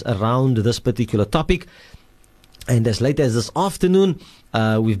chat to us around this particular topic. And as late as this afternoon,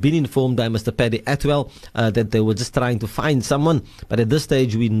 we've been informed by Mr. Paddy Atwell that they were just trying to find someone. But at this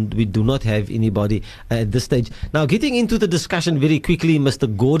stage, we do not have anybody at this stage. Now, getting into the discussion very quickly, Mr.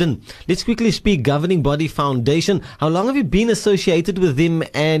 Gordon, let's quickly speak Governing Body Foundation. How long have you been associated with them?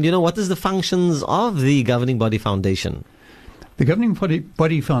 And, what is the functions of the Governing Body Foundation? The Governing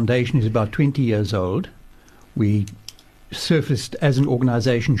Body Foundation is about 20 years old. We surfaced as an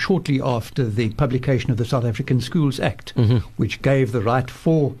organisation shortly after the publication of the South African Schools Act, which gave the right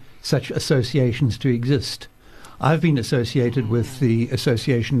for such associations to exist. I've been associated with the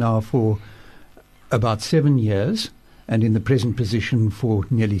association now for about 7 years, and in the present position for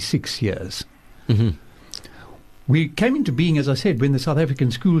nearly 6 years. We came into being, as I said, when the South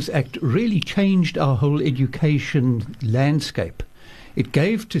African Schools Act really changed our whole education landscape. It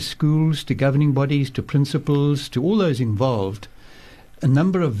gave to schools, to governing bodies, to principals, to all those involved, a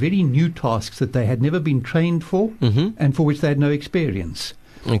number of very new tasks that they had never been trained for and for which they had no experience.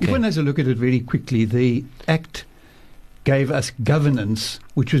 Okay. If one has a look at it very quickly, the Act gave us governance,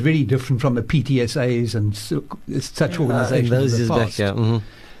 which was very different from the PTSAs and such organisations those of the is past. back, yeah.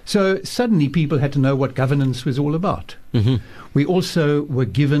 So suddenly people had to know what governance was all about. We also were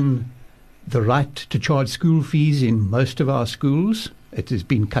given the right to charge school fees in most of our schools. It has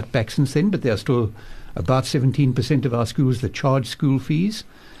been cut back since then, but there are still about 17% of our schools that charge school fees.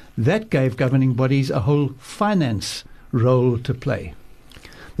 That gave governing bodies a whole finance role to play.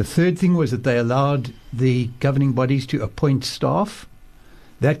 The third thing was that they allowed the governing bodies to appoint staff.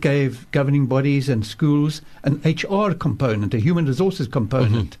 That gave governing bodies and schools an HR component, a human resources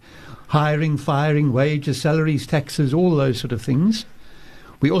component, hiring, firing, wages, salaries, taxes, all those sort of things.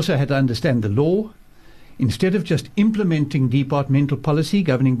 We also had to understand the law. Instead of just implementing departmental policy,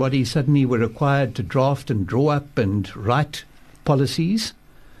 governing bodies suddenly were required to draft and draw up and write policies.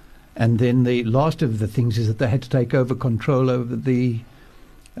 And then the last of the things is that they had to take over control over the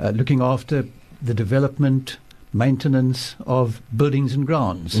looking after the development, maintenance of buildings and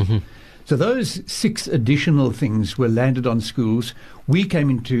grounds. So those 6 additional things were landed on schools. We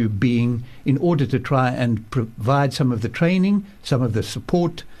came into being in order to try and provide some of the training, some of the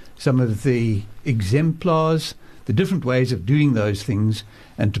support, some of the exemplars, the different ways of doing those things,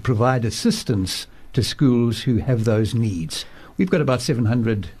 and to provide assistance to schools who have those needs. We've got about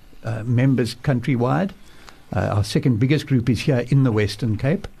 700 members countrywide. Our second biggest group is here in the Western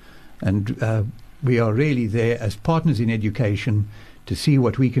Cape, and we are really there as partners in education to see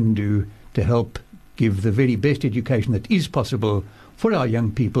what we can do to help give the very best education that is possible for our young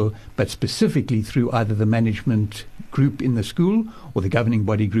people, but specifically through either the management group in the school or the governing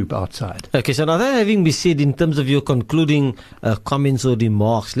body group outside. Okay, so now that having been said, in terms of your concluding comments or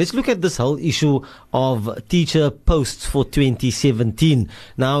remarks, let's look at this whole issue of teacher posts for 2017.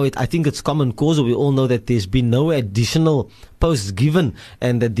 Now, I think it's common cause. We all know that there's been no additional posts given,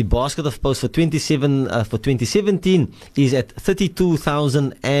 and that the basket of posts for 2017 is at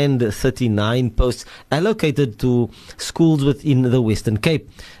 32,039 posts allocated to schools within the Western Cape.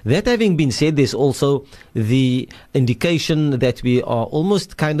 That having been said, there's also the indication that we are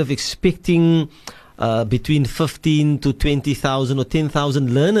almost kind of expecting between 15 to 20,000 or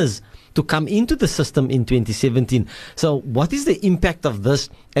 10,000 learners to come into the system in 2017. So what is the impact of this,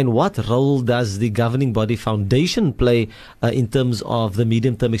 and what role does the governing body foundation play in terms of the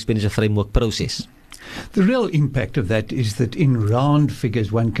medium-term expenditure framework process? The real impact of that is that in round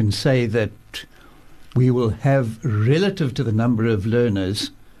figures one can say that we will have, relative to the number of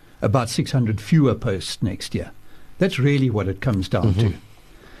learners, about 600 fewer posts next year. That's really what it comes down to.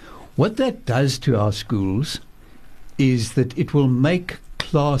 What that does to our schools is that it will make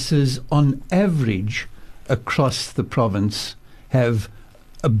classes on average across the province have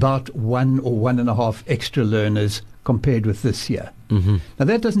about 1 or 1.5 extra learners compared with this year. Now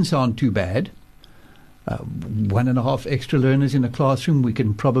that doesn't sound too bad. 1.5 extra learners in a classroom we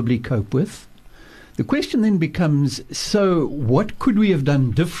can probably cope with. The question then becomes, so what could we have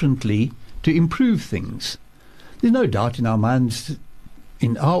done differently to improve things? There's no doubt in our minds,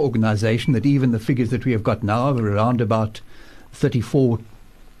 in our organisation, that even the figures that we have got now are around about 34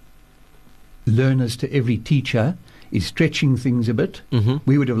 learners to every teacher is stretching things a bit.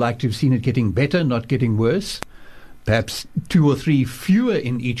 We would have liked to have seen it getting better, not getting worse. Perhaps 2 or 3 fewer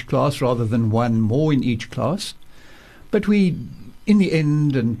in each class rather than 1 more in each class. But we, in the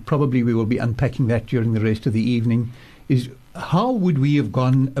end, and probably we will be unpacking that during the rest of the evening, is how would we have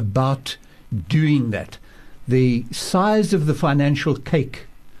gone about doing that? The size of the financial cake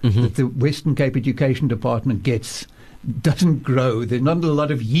that the Western Cape Education Department gets doesn't grow. There's not a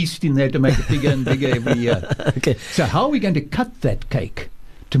lot of yeast in there to make it bigger and bigger every year. Okay. So how are we going to cut that cake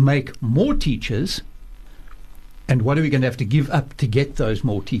to make more teachers? And what are we going to have to give up to get those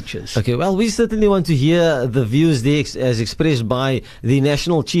more teachers? Okay, well, we certainly want to hear the views there as expressed by the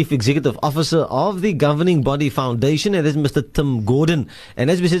National Chief Executive Officer of the Governing Body Foundation, and that's Mr. Tim Gordon.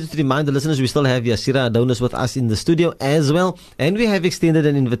 And as we said, to remind the listeners, we still have Yasira Adonis with us in the studio as well. And we have extended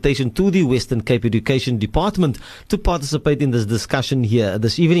an invitation to the Western Cape Education Department to participate in this discussion here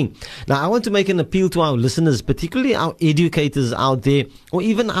this evening. Now, I want to make an appeal to our listeners, particularly our educators out there, or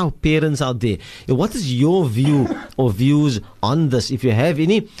even our parents out there. What is your view or views on this? If you have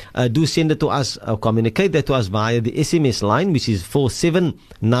any, do send it to us or communicate that to us via the SMS line, which is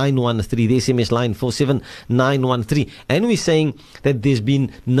 47913. The SMS line 47913. And we're saying that there's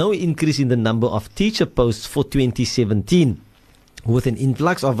been no increase in the number of teacher posts for 2017, with an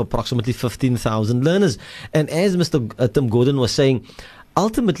influx of approximately 15,000 learners. And as Mr. Tim Gordon was saying,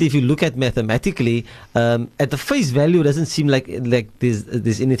 ultimately, if you look at mathematically, at the face value, it doesn't seem like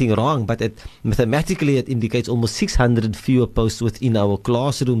there's anything wrong, but mathematically, it indicates almost 600 fewer posts within our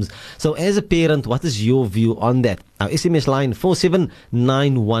classrooms. So, as a parent, what is your view on that? Our SMS line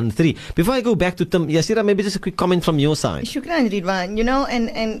 47913. Before I go back to Tim, Yasira, maybe just a quick comment from your side. Shukran, Ridwan.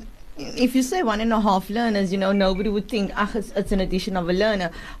 And if you say 1.5 learners, nobody would think, it's an addition of a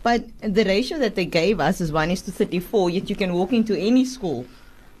learner. But the ratio that they gave us is 1:34, yet you can walk into any school,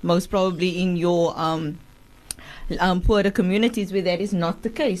 most probably in your poorer communities where that is not the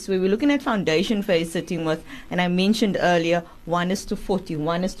case. Where we're looking at foundation phase sitting with, and I mentioned earlier, 1:40,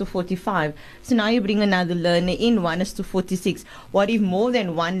 1:45. So now you bring another learner in, 1:46. What if more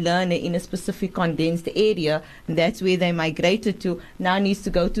than one learner in a specific condensed area, and that's where they migrated to, now needs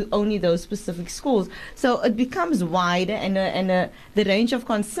to go to only those specific schools? So it becomes wider, and the range of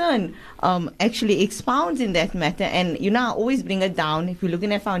concern actually expounds in that matter. And I always bring it down. If we're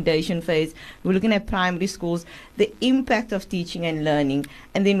looking at foundation phase, we're looking at primary schools, the impact of teaching and learning,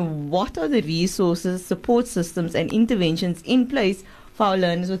 and then what are the resources, support systems, and interventions in place for our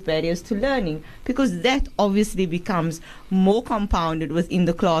learners with barriers to learning, because that obviously becomes more compounded within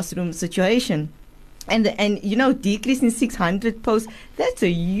the classroom situation. And decreasing 600 posts, that's a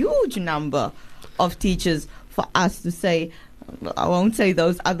huge number of teachers for us to say. I won't say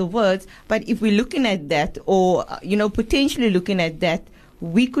those other words, but if we're looking at that, or potentially looking at that,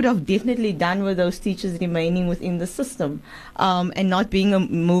 we could have definitely done with those teachers remaining within the system, and not being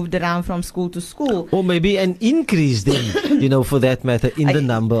moved around from school to school. Or maybe an increase then, for that matter, in the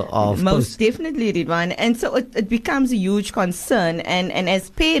number of most posts. Definitely, Ridwan. And so it becomes a huge concern. And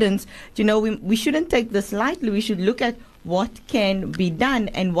as parents, we shouldn't take this lightly. We should look at what can be done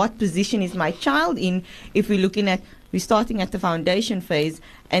and what position is my child in. If we're starting at the foundation phase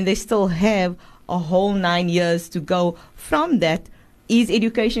and they still have a whole 9 years to go from that. Is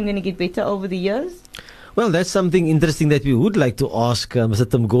education going to get better over the years? Well, that's something interesting that we would like to ask Mr.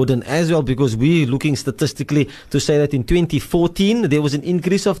 Tim Gordon as well, because we're looking statistically to say that in 2014 there was an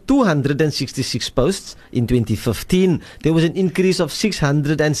increase of 266 posts. In 2015 there was an increase of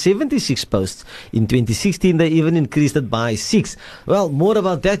 676 posts. In 2016 they even increased it by 6. Well, more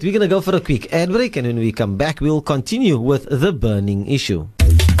about that. We're going to go for a quick ad break, and when we come back we'll continue with the burning issue.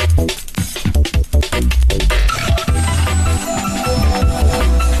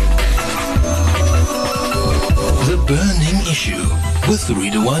 Burning Issue with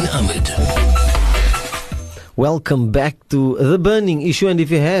Ridwan Ahmed. Welcome back to The Burning Issue, and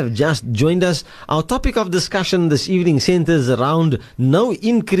if you have just joined us, our topic of discussion this evening centers around no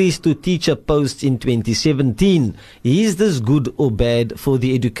increase to teacher posts in 2017. Is this good or bad for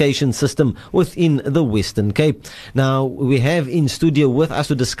the education system within the Western Cape? Now, we have in studio with us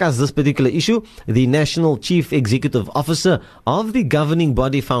to discuss this particular issue the National Chief Executive Officer of the Governing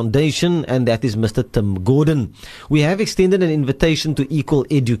Body Foundation, and that is Mr. Tim Gordon. We have extended an invitation to Equal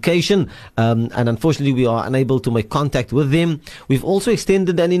Education, and unfortunately we are unable to make contact with them. We've also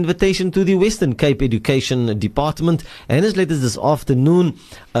extended an invitation to the Western Cape Education Department, and as late as this afternoon,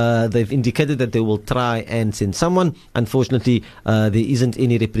 they've indicated that they will try and send someone. Unfortunately, there isn't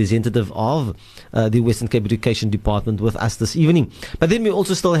any representative of the Western Cape Education Department with us this evening. But then we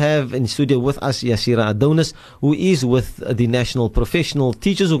also still have in studio with us Yasira Adonis, who is with the National Professional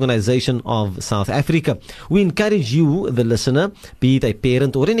Teachers Organization of South Africa. We encourage you, the listener, be it a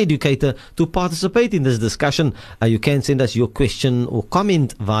parent or an educator, to participate in this discussion. You can send us your question or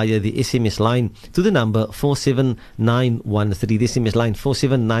comment via the SMS line to the number 47913. The SMS line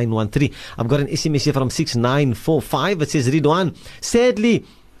 47913. I've got an SMS here from 6945. It says, Ridwan, sadly,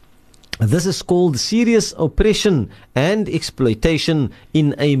 this is called serious oppression and exploitation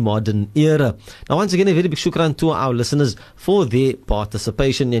in a modern era. Now, once again, a very big shukran to our listeners for their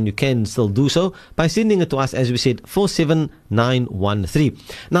participation, and you can still do so by sending it to us, as we said, 47913.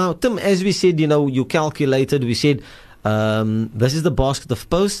 Now, Tim, as we said, you calculated, we said, this is the basket of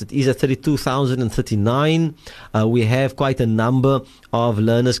posts. It is at 32,039. We have quite a number of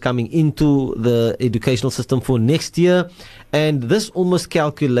learners coming into the educational system for next year, and this almost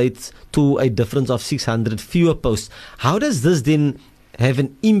calculates to a difference of 600 fewer posts. How does this then have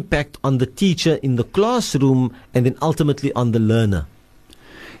an impact on the teacher in the classroom and then ultimately on the learner?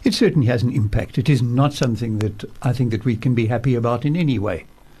 It certainly has an impact. It is not something that I think that we can be happy about in any way.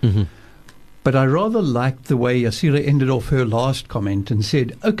 Mm-hmm. But I rather liked the way Yasira ended off her last comment and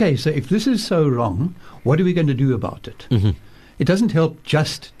said, okay, so if this is so wrong, what are we going to do about it? Mm-hmm. It doesn't help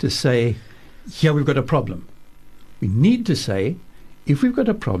just to say, here we've got a problem. We need to say, if we've got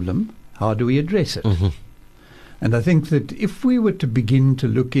a problem, how do we address it? Mm-hmm. And I think that if we were to begin to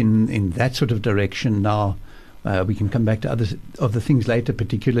look in that sort of direction now, we can come back to other things later,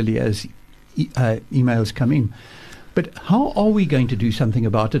 particularly as emails come in. But how are we going to do something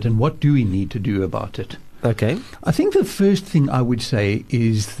about it, and what do we need to do about it? Okay. I think the first thing I would say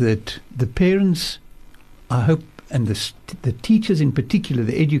is that the parents, I hope, and the teachers in particular,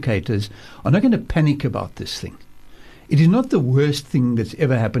 the educators, are not going to panic about this thing. It is not the worst thing that's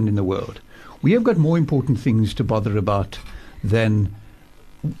ever happened in the world. We have got more important things to bother about than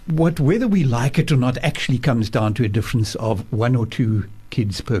whether we like it or not actually comes down to a difference of 1 or 2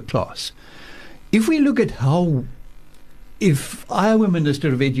 kids per class. If we look at if I were Minister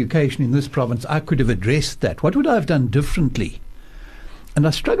of Education in this province, I could have addressed that. What would I have done differently? And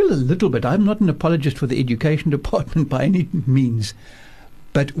I struggle a little bit. I'm not an apologist for the Education Department by any means.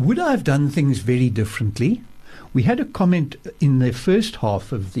 But would I have done things very differently? We had a comment in the first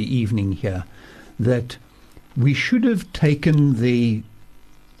half of the evening here that we should have taken the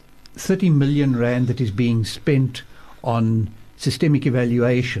 30 million rand that is being spent on systemic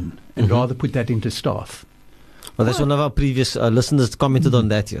evaluation and rather put that into staff. Well, that's one of our previous listeners commented on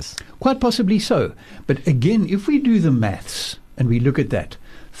that, yes. Quite possibly so. But again, if we do the maths and we look at that,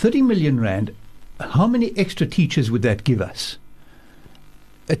 30 million rand, how many extra teachers would that give us?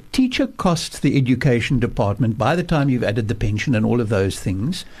 A teacher costs the Education Department, by the time you've added the pension and all of those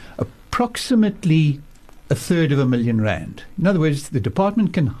things, approximately 1/3 rand. In other words, the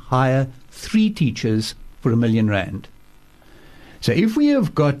department can hire 3 teachers for R1 million. So if we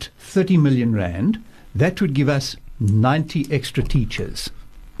have got 30 million rand, that would give us 90 extra teachers.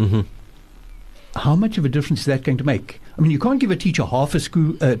 Mm-hmm. How much of a difference is that going to make? I mean, you can't give a teacher half a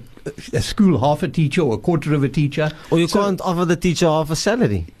school half a teacher or a quarter of a teacher. Or you can't offer the teacher half a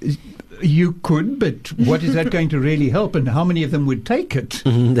salary. You could, but what is that going to really help, and how many of them would take it?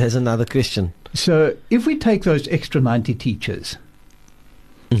 There's another question. So if we take those extra 90 teachers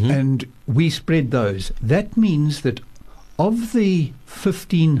and we spread those, that means that of the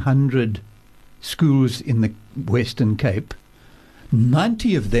 1,500 schools in the Western Cape,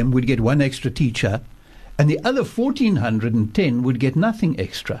 90 of them would get 1 extra teacher, and the other 1,410 would get nothing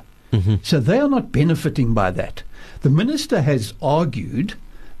extra. So they are not benefiting by that. The minister has argued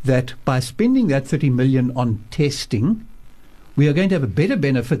that by spending that 30 million on testing, we are going to have a better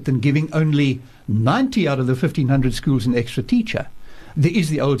benefit than giving only 90 out of the 1,500 schools an extra teacher. There is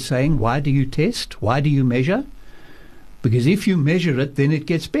the old saying, why do you test? Why do you measure? Because if you measure it, then it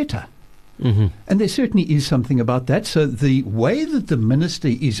gets better. And there certainly is something about that. So the way that the minister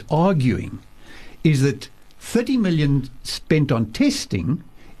is arguing is that 30 million spent on testing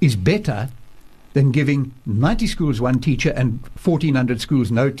is better than giving 90 schools one teacher and 1,400 schools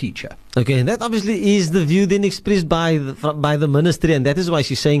no teacher. Okay, and that obviously is the view then expressed by the ministry, and that is why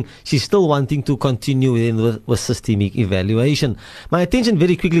she's saying she's still wanting to continue with systemic evaluation. My attention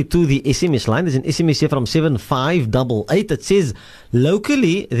very quickly to the SMS line. There's an SMS here from 7588 that says,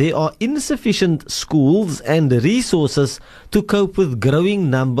 locally there are insufficient schools and resources to cope with growing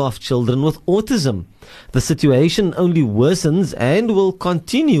number of children with autism. The situation only worsens and will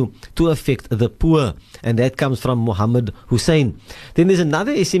continue to affect the poor. And that comes from Muhammad Hussein. Then there's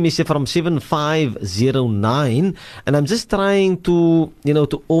another SMS here from 7509, and I'm just trying to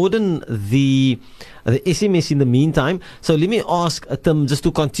order the SMS in the meantime. So let me ask Tim just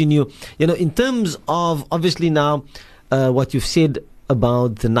to continue. In terms of obviously now what you've said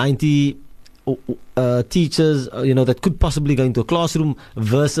about the 90 teachers, that could possibly go into a classroom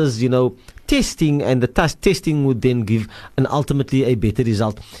versus, testing, and the testing would then give ultimately a better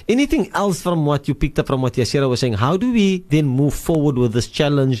result. Anything else from what you picked up from what Yashira was saying? How do we then move forward with this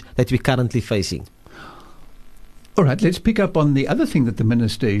challenge that we're currently facing? All right, let's pick up on the other thing that the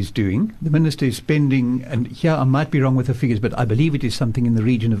minister is doing. The minister is spending, and here I might be wrong with the figures, but I believe it is something in the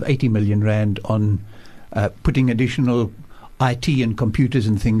region of 80 million rand on putting additional IT and computers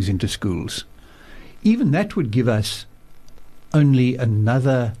and things into schools. Even that would give us only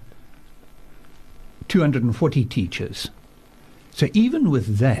another 240 teachers. So even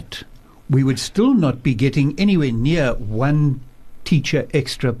with that, we would still not be getting anywhere near one teacher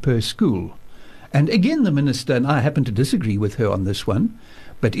extra per school. And again, the minister, and I happen to disagree with her on this one,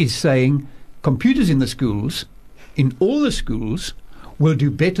 but is saying computers in the schools, in all the schools, will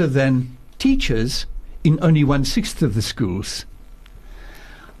do better than teachers in only 1/6 of the schools.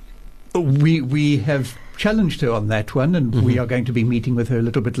 We have challenged her on that one, and we are going to be meeting with her a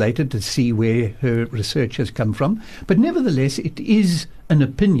little bit later to see where her research has come from. But nevertheless, it is an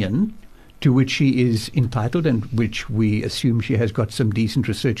opinion to which she is entitled, and which we assume she has got some decent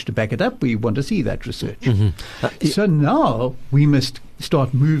research to back it up. We want to see that research. So now we must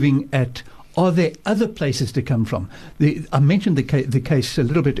start moving at, are there other places to come from? I mentioned the case a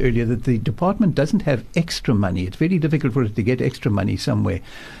little bit earlier, that the department doesn't have extra money. It's very difficult for it to get extra money somewhere.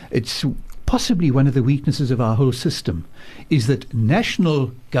 It's possibly one of the weaknesses of our whole system, is that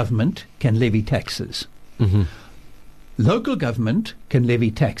national government can levy taxes. Local government can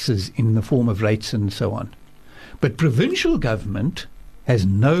levy taxes in the form of rates and so on. But provincial government has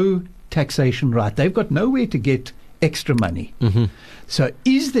no taxation right. They've got nowhere to get extra money. So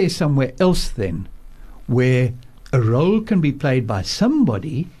is there somewhere else then where a role can be played by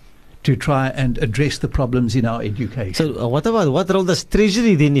somebody to try and address the problems in our education? So what role does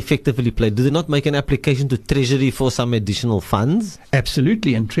Treasury then effectively play? Do they not make an application to Treasury for some additional funds?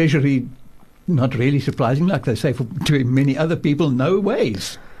 Absolutely, and Treasury, not really surprising, like they say to many other people, no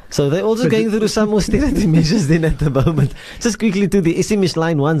ways. So they're also going through some austerity measures then at the moment. Just quickly to the SMS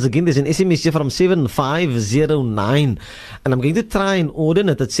line once again. There's an SMS here from 7509. And I'm going to try and order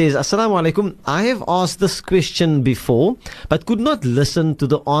it. It says, Assalamu alaikum. I have asked this question before, but could not listen to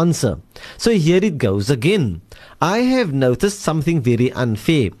the answer. So here it goes again. I have noticed something very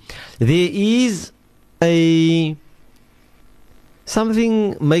unfair. There is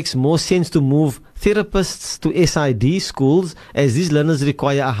something makes more sense to move therapists to SID schools, as these learners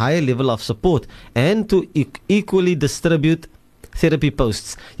require a higher level of support, and to equally distribute therapy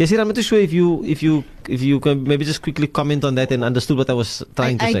posts. Yes, I'm not too sure if you can maybe just quickly comment on that and understood what I was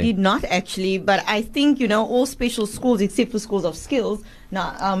trying to say. I did not actually, but I think all special schools except for schools of skills,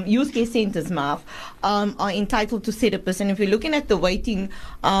 now youth care centres, Marv, are entitled to therapists. And if you're looking at the weighting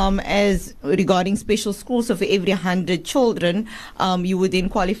as regarding special schools, so for every 100 children, you would then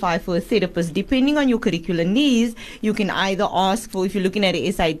qualify for a therapist. Depending on your curricular needs, you can either ask for, if you're looking at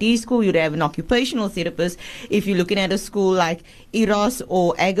a SID school, you'd have an occupational therapist. If you're looking at a school like Eros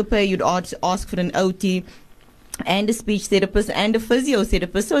or Agape, you'd ask for an OT and a speech therapist and a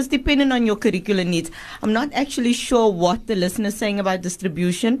physiotherapist. So it's dependent on your curricular needs. I'm not actually sure what the listener's saying about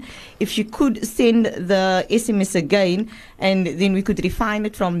distribution. If you could send the SMS again, and then we could refine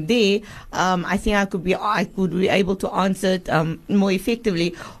it from there, I think I could be able to answer it more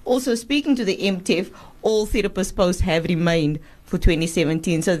effectively. Also, speaking to the MTEF, all therapist posts have remained for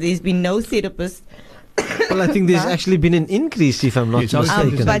 2017. So there's been no therapist Well, I think there's actually been an increase, if I'm not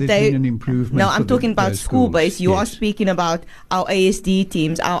mistaken. But there's been an improvement. No, I'm talking about those school-based. schools. You are Yes. speaking about our ASD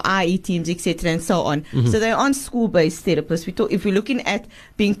teams, our IE teams, etc., and so on. So they're on school-based therapists. If we're looking at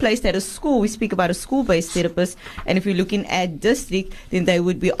being placed at a school, we speak about a school-based therapist. And if we're looking at district, then they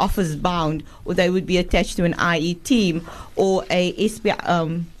would be office-bound, or they would be attached to an IE team or a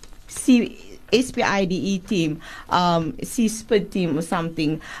SPIDE team, CSPID team or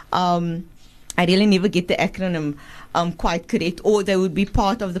something. I really never get the acronym quite correct. Or they would be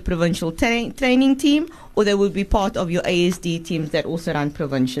part of the provincial training team, or they would be part of your ASD teams that also run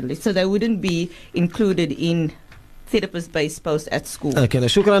provincially. So they wouldn't be included in therapist-based posts at school. Okay, now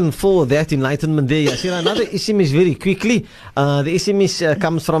shukran for that enlightenment there. Yasira, another SMS very quickly. The SMS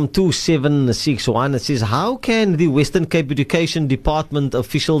comes from 2761. It says, how can the Western Cape Education Department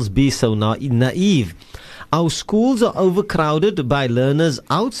officials be so naive? Our schools are overcrowded by learners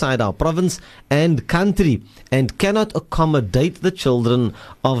outside our province and country and cannot accommodate the children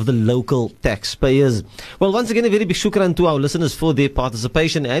of the local taxpayers. Well, once again, a very big shukran to our listeners for their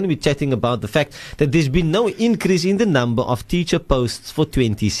participation, and we're chatting about the fact that there's been no increase in the number of teacher posts for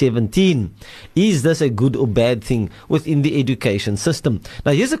 2017. Is this a good or bad thing within the education system?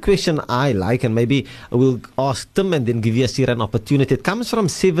 Now, here's a question I like, and maybe we'll ask Tim and then give Yasir an opportunity. It comes from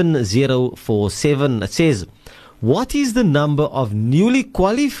 7047. It says, what is the number of newly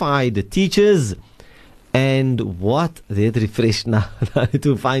qualified teachers and what? They'd refresh now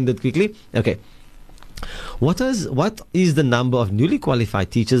to find it quickly. Okay. What is the number of newly qualified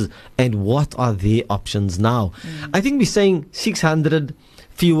teachers and what are their options now? I think we're saying 600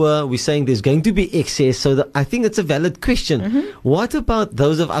 fewer. We're saying there's going to be excess. So I think it's a valid question. What about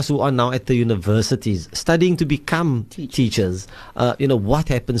those of us who are now at the universities studying to become teachers? What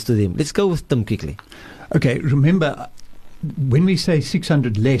happens to them? Let's go with them quickly. Okay, remember, when we say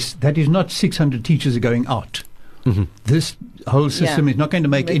 600 less, that is not 600 teachers are going out. This whole system is not going to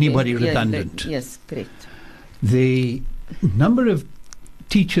make anybody redundant. Yes, correct. The number of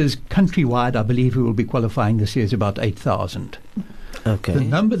teachers countrywide, I believe, who will be qualifying this year is about 8,000. Okay. The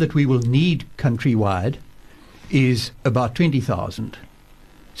number that we will need countrywide is about 20,000.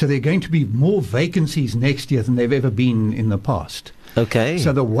 So there are going to be more vacancies next year than there have ever been in the past. Okay.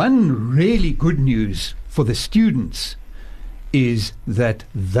 So the one really good news for the students is that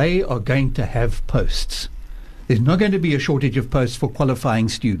they are going to have posts. There's not going to be a shortage of posts for qualifying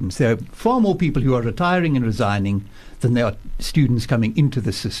students. There are far more people who are retiring and resigning than there are students coming into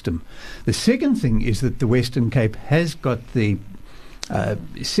the system. The second thing is that the Western Cape has got the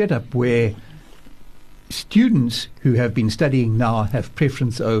setup where students who have been studying now have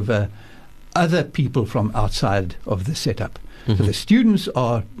preference over other people from outside of the setup. So the students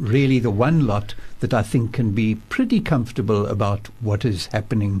are really the one lot that I think can be pretty comfortable about what is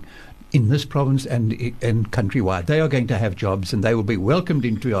happening in this province and countrywide. They are going to have jobs and they will be welcomed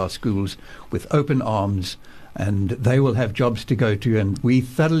into our schools with open arms, and they will have jobs to go to, and we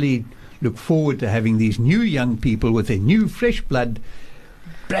thoroughly look forward to having these new young people with their new fresh blood,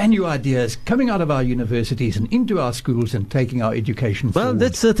 brand new ideas coming out of our universities and into our schools and taking our education forward. Well,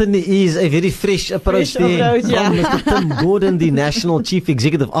 that certainly is a very fresh approach there from Mr. Tim Gordon, the National Chief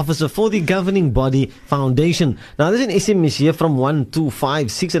Executive Officer for the Governing Body Foundation. Now, there's an SMS here from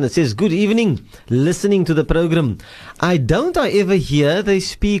 1256 and it says, good evening, listening to the program. I ever hear they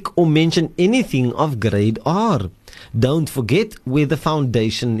speak or mention anything of grade R. Don't forget where the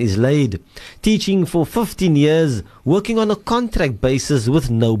foundation is laid. Teaching for 15 years, working on a contract basis with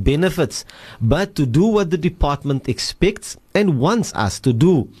no benefits, but to do what the department expects and wants us to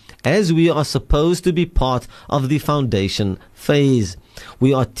do, as we are supposed to be part of the foundation phase.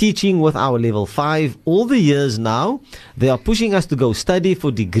 We are teaching with our level 5 all the years now. They are pushing us to go study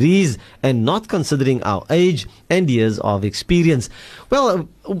for degrees and not considering our age and years of experience. Well,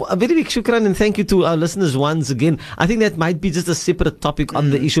 a very big shukran and thank you to our listeners once again. I think that might be just a separate topic on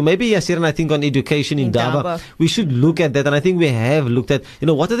the issue. Maybe Yasir and I think on education in Daba, we should look at that, and I think we have looked at,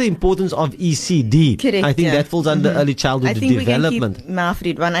 what are the importance of ECD? Correct, I think that falls under early childhood development.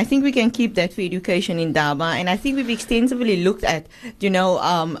 I think we can keep that for education in Daba, and I think we've extensively looked at,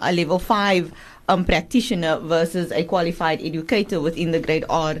 a level 5 practitioner versus a qualified educator within the grade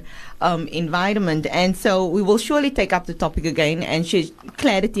R environment. And so we will surely take up the topic again and share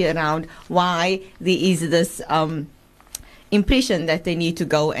clarity around why there is this impression that they need to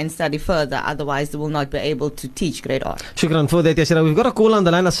go and study further, otherwise they will not be able to teach grade R. Shukran for that, Yashira. We've got a call on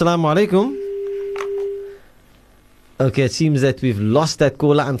the line. Assalamu alaikum. Okay, it seems that we've lost that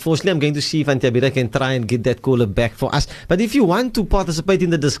caller. Unfortunately, I'm going to see if Auntie Abida can try and get that caller back for us. But if you want to participate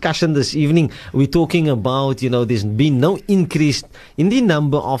in the discussion this evening, we're talking about, there's been no increase in the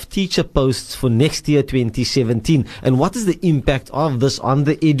number of teacher posts for next year, 2017. And what is the impact of this on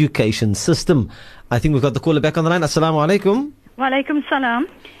the education system? I think we've got the caller back on the line. Assalamu alaikum. Wa alaikum salam.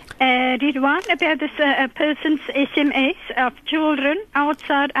 Ridwan, about this person's SMS of children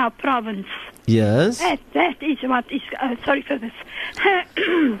outside our province. Yes. That is what is, sorry for this.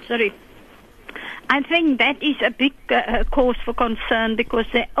 Sorry. I think that is a big cause for concern because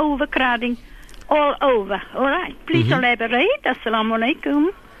they're overcrowding all over. All right. Please elaborate. Assalamu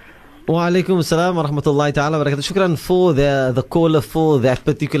alaikum. Wa alaikum assalam wa rahmatullahi ta'ala wa barakatuh. Shukran for the caller for that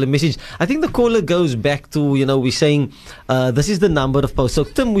particular message. I think the caller goes back to, we're saying this is the number of posts. So,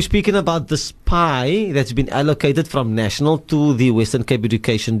 Tim, we're speaking about this pie that's been allocated from National to the Western Cape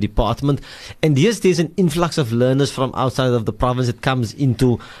Education Department. And yes, there's an influx of learners from outside of the province that comes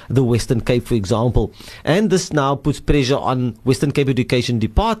into the Western Cape, for example. And this now puts pressure on Western Cape Education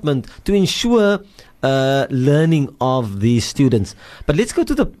Department to ensure learning of these students. But let's go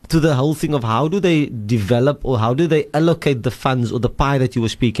to the whole thing of how do they develop or how do they allocate the funds or the pie that you were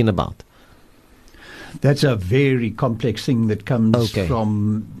speaking about? That's a very complex thing that comes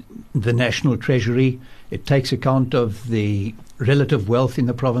from the National Treasury. It takes account of the relative wealth in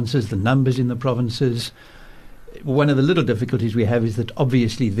the provinces, the numbers in the provinces. One of the little difficulties we have is that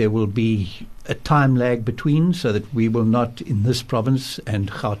obviously there will be a time lag between, so that we will not, in this province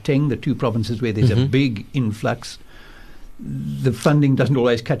and Gauteng, the two provinces where there's a big influx, the funding doesn't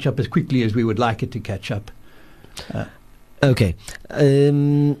always catch up as quickly as we would like it to catch up. Okay.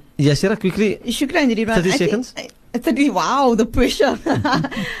 Yasira, quickly. Shukran, 30 seconds. Wow, the pressure.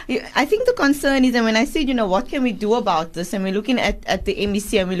 I think the concern is, and when I said, what can we do about this, and we're looking at the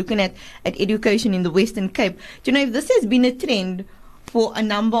MEC and we're looking at education in the Western Cape, if this has been a trend for a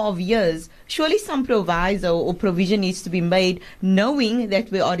number of years, surely some proviso or provision needs to be made, knowing that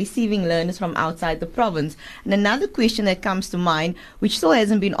we are receiving learners from outside the province. And another question that comes to mind, which still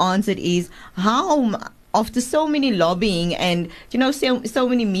hasn't been answered, is how, after so many lobbying and so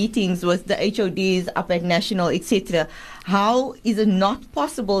many meetings with the HODs up at National, etc., how is it not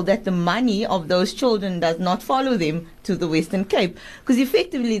possible that the money of those children does not follow them to the Western Cape? Because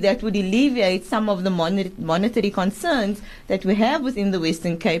effectively that would alleviate some of the monetary concerns that we have within the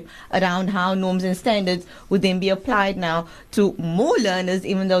Western Cape around how norms and standards would then be applied now to more learners,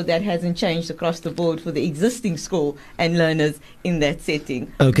 even though that hasn't changed across the board for the existing school and learners in that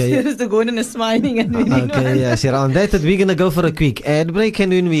setting. Okay. Mr. Gordon is smiling at me. Okay, yes. On that, we're going to go for a quick ad break,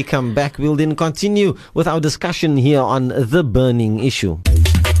 and when we come back, we'll then continue with our discussion here on the burning issue.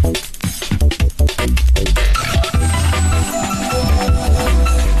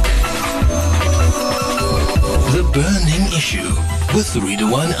 The burning issue with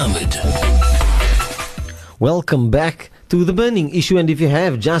Ridwan Ahmed. Welcome back to the burning issue, and if you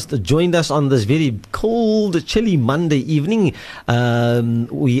have just joined us on this very cold, chilly Monday evening,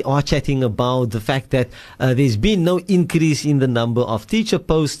 we are chatting about the fact that there's been no increase in the number of teacher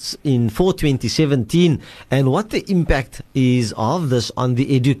posts for 2017 and what the impact is of this on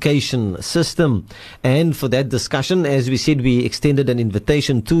the education system. And for that discussion, as we said, we extended an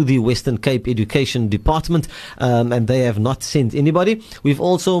invitation to the Western Cape Education Department, and they have not sent anybody. We've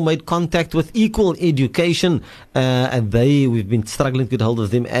also made contact with Equal Education, and we've been struggling to get hold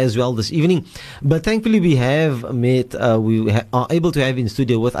of them as well this evening. But thankfully we have met, we are able to have in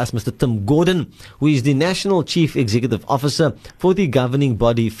studio with us Mr. Tim Gordon, who is the National Chief Executive Officer for the Governing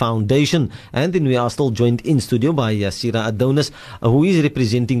Body Foundation. And then we are still joined in studio by Yasira Adonis, who is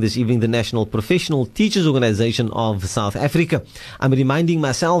representing this evening the National Professional Teachers Organization of South Africa. I'm reminding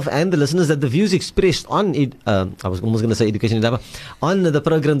myself and the listeners that the views expressed on it, I was almost going to say Education Indaba, on the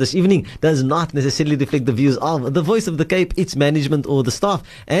program this evening does not necessarily reflect the views of the Voice of the Cape, its management or the staff.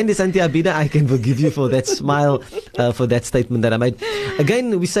 And it's Auntie Abida, I can forgive you for that smile, for that statement that I made.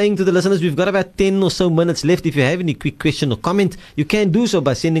 Again, we're saying to the listeners, we've got about 10 or so minutes left. If you have any quick question or comment, you can do so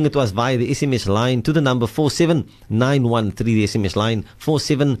by sending it to us via the SMS line to the number 47913, the SMS line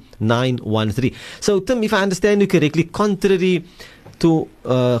 47913. So, Tim, if I understand you correctly, contrary to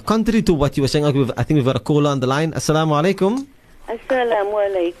what you were saying, I think we've got a caller on the line. Assalamu alaikum. Assalamu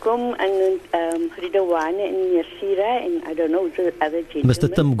alaikum, and Ridwan and Yasira, and I don't know the other gentleman.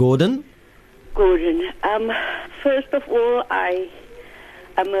 Mr. Tim Gordon. Gordon. First of all, I'm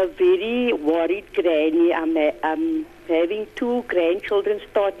a very worried granny. I'm having 2 grandchildren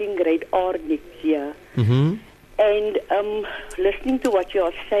starting grade R next year. Mm-hmm. And listening to what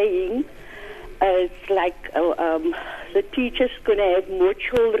you're saying, it's like the teachers going to have more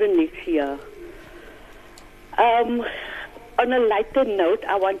children next year. On a lighter note,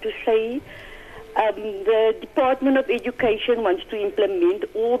 I want to say the Department of Education wants to implement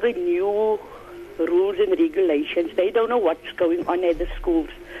all the new rules and regulations. They don't know what's going on at the schools.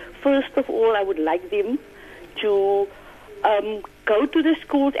 First of all, I would like them to go to the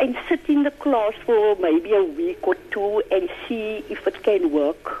schools and sit in the class for maybe a week or two and see if it can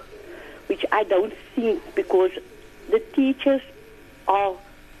work, which I don't think, because the teachers are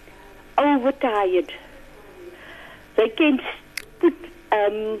overtired. They can put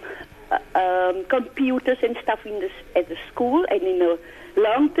computers and stuff at the school, and in the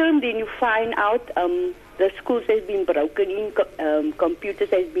long term, then you find out the schools has been broken in, computers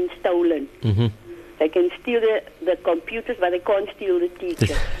has been stolen. Mm-hmm. They can steal the computers, but they can't steal the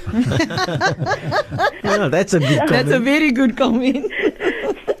teachers. Well, that's a good comment. That's a very good comment.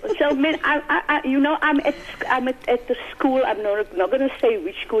 So, man, I'm at the school. I'm not going to say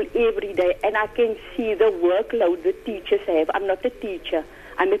which school every day, and I can see the workload the teachers have. I'm not a teacher.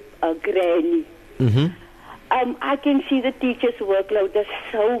 I'm a granny. Mm-hmm. I can see the teachers' workload. There's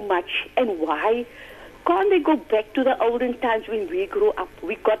so much, and why can't they go back to the olden times when we grew up?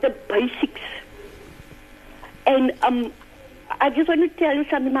 We got the basics. And I just want to tell you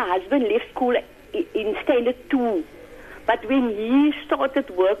something. My husband left school in standard 2. But when he started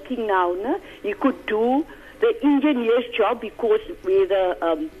working now, he could do the engineer's job, because with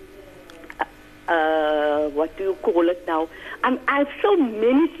the, what do you call it now? I have so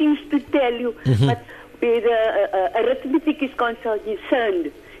many things to tell you, mm-hmm. but where the arithmetic is concerned,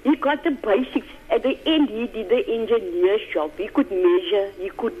 he got the basics. At the end, he did the engineer's job. He could measure, he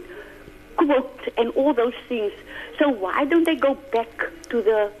could quote, and all those things. So why don't they go back to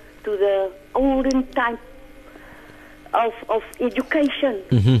the olden time of education?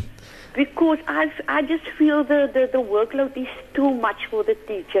 Mm-hmm. Because I just feel the workload is too much for the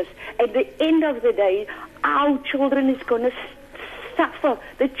teachers. At the end of the day, our children is going to suffer.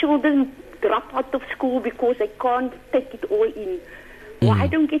 The children drop out of school because they can't take it all in. Why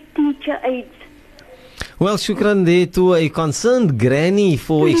don't get teacher aids? Well, shukran there to a concerned granny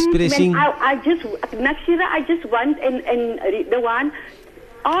for expressing. I just, Nakshira, I just want, and the one,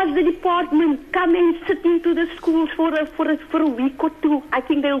 ask the department, come and sit into the schools for a week or two. I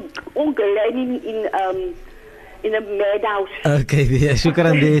think they'll all go learning in a madhouse. Okay, yeah,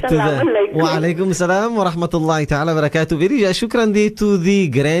 shukran there to the wa alaikum salam wa rahmatullahi ta'ala wa barakatuh. Very shukran there to the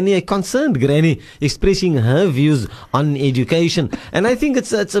granny, a concerned granny, expressing her views on education. And I think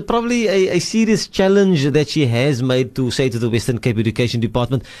it's probably a serious challenge that she has made to say to the Western Cape Education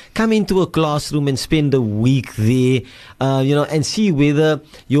Department, come into a classroom and spend a week there, and see whether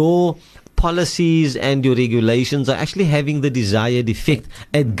your policies and your regulations are actually having the desired effect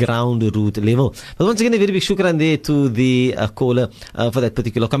at ground root level. But once again, a very big shukran there to the caller for that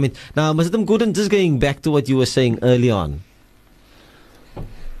particular comment. Now, Mazadam Gordon, just going back to what you were saying early on.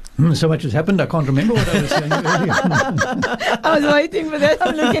 So much has happened, I can't remember what I was saying earlier. I was waiting for that.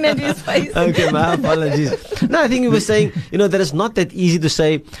 I'm looking at his face. Okay, my apologies. No, I think you were saying, that it's not that easy to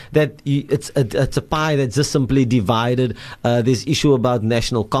say that it's a pie that's just simply divided. There's issue about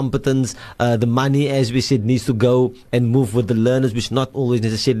national competence. The money, as we said, needs to go and move with the learners, which not always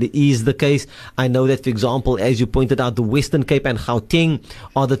necessarily is the case. I know that, for example, as you pointed out, the Western Cape and Gauteng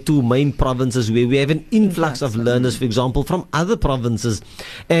are the two main provinces where we have an influx of learners, for example, from other provinces.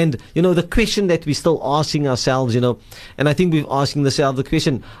 And, the question that we're still asking ourselves, and I think we're asking ourselves the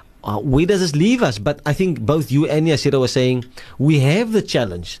question, where does this leave us? But I think both you and Yasira were saying, we have the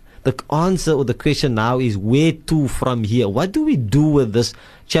challenge. The answer or the question now is, where to from here? What do we do with this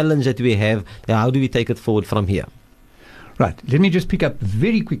challenge that we have? How do we take it forward from here? Right. Let me just pick up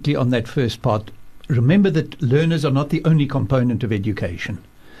very quickly on that first part. Remember that learners are not the only component of education.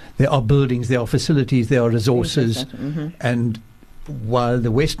 There are buildings, there are facilities, there are resources, and while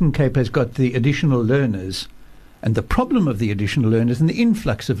the Western Cape has got the additional learners and the problem of the additional learners and the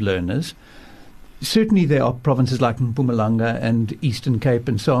influx of learners, certainly there are provinces like Mpumalanga and Eastern Cape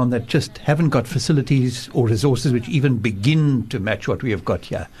and so on that just haven't got facilities or resources which even begin to match what we have got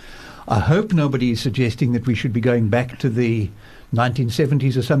here. I hope nobody is suggesting that we should be going back to the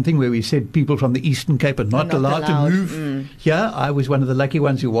 1970s or something, where we said people from the Eastern Cape are not allowed to move. Yeah, I was one of the lucky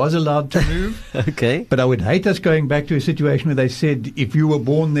ones who was allowed to move. Okay. But I would hate us going back to a situation where they said, if you were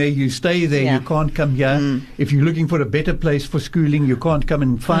born there, you stay there, you can't come here. If you're looking for a better place for schooling, you can't come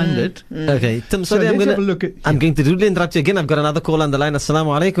and find it. Okay. Tim, sorry, so I'm going to rudely interrupt you again. I've got another call on the line.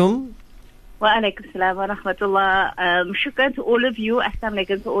 Assalamu alaikum. Wa alaikum salam wa rahmatullah. Shukran to all of you. Assalamu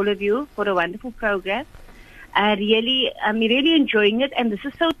alaikum to all of you for a wonderful program. I'm really enjoying it, and this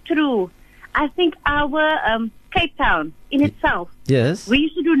is so true. I think our Cape Town in itself. Yes. We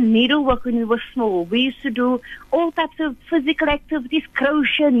used to do needlework when we were small. We used to do all types of physical activities,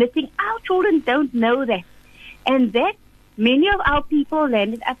 crochet, knitting. Our children don't know that. And that many of our people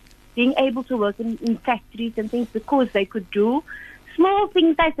landed up being able to work in factories and things because they could do small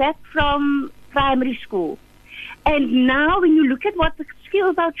things like that from primary school. And now when you look at what the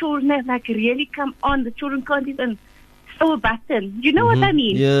skills our children have, like really come on, the children can't even sew a button. You know what I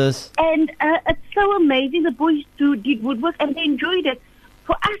mean? Yes. And it's so amazing. The boys did woodwork and they enjoyed it.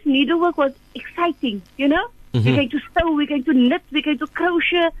 For us, needlework was exciting, you know? We're going to sew, we're going to knit, we're going to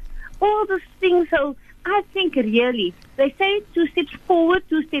crochet, all those things. So I think really, they say 2 steps forward,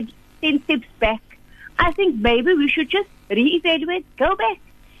 10 steps back. I think maybe we should just reevaluate, go back,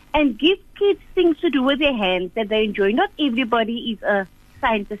 and give kids things to do with their hands that they enjoy. Not everybody is a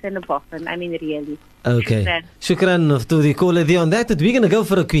scientist and a boffin. I mean, really. Okay. Shukran to the caller there on that. But we're going to go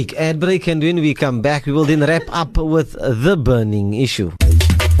for a quick ad break, and when we come back, we will then wrap up with the burning issue.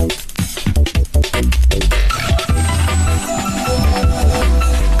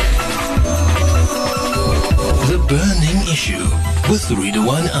 The burning issue with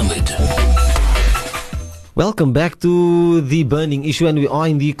Ridwan Ahmed. Welcome back to the burning issue, and we are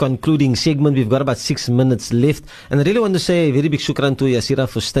in the concluding segment. We've got about 6 minutes left, and I really want to say a very big shukran to Yasira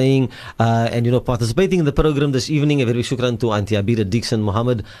for staying and participating in the program this evening. A very big shukran to Auntie Abida Dixon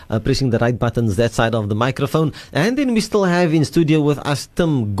Mohammed pressing the right buttons that side of the microphone. And then we still have in studio with us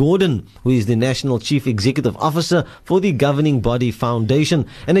Tim Gordon, who is the National Chief Executive Officer for the Governing Body Foundation.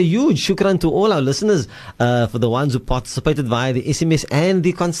 And a huge shukran to all our listeners for the ones who participated via the SMS, and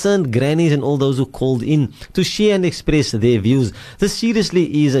the concerned grannies and all those who called in to share and express their views. This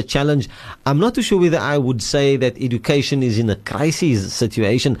seriously is a challenge. I'm not too sure whether I would say that education is in a crisis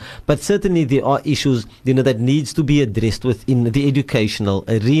situation, but certainly there are issues that needs to be addressed within the educational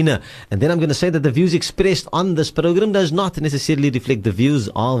arena. And then I'm going to say that the views expressed on this program does not necessarily reflect the views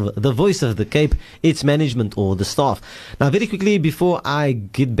of the Voice of the Cape, its management or the staff. Now, very quickly before I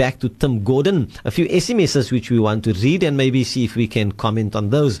get back to Tim Gordon, a few SMSs which we want to read and maybe see if we can comment on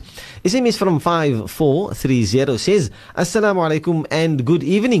those. SMS from 5430 says, Assalamu alaikum and good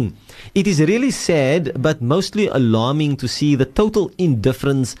evening. It is really sad but mostly alarming to see the total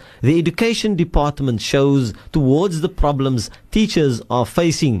indifference the education department shows towards the problems teachers are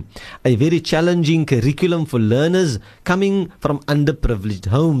facing. A very challenging curriculum for learners coming from underprivileged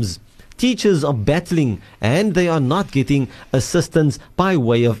homes. Teachers are battling and they are not getting assistance by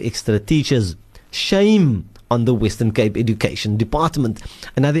way of extra teachers. Shame on the Western Cape Education Department.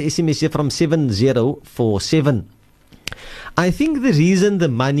 Another SMS here from 7047. I think the reason the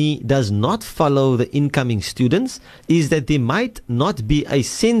money does not follow the incoming students is that there might not be a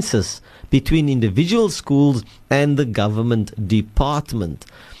census between individual schools and the government department.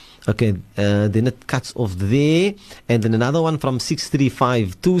 Okay, then it cuts off there. And then another one from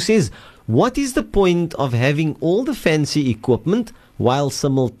 6352 says, what is the point of having all the fancy equipment while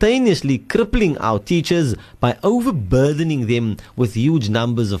simultaneously crippling our teachers by overburdening them with huge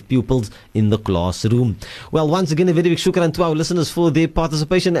numbers of pupils in the classroom? Well, once again, a very big shukran to our listeners for their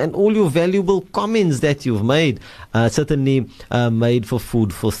participation and all your valuable comments that you've made. Certainly made for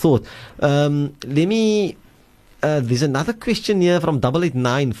food for thought. There's another question here from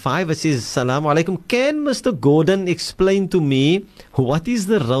 8895. It says, Assalamu alaikum. Can Mr. Gordon explain to me what is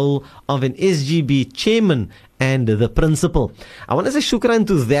the role of an SGB chairman and the principal? I want to say shukran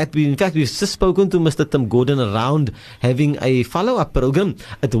to that. In fact, we've just spoken to Mr. Tim Gordon around having a follow-up program.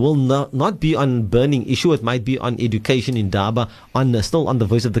 It will not be on burning issue. It might be on education in Daba, still on the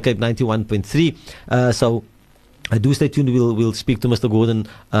Voice of the Cape 91.3. So do stay tuned. We'll speak to Mr. Gordon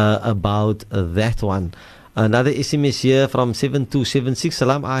about that one. Another SMS here from 7276.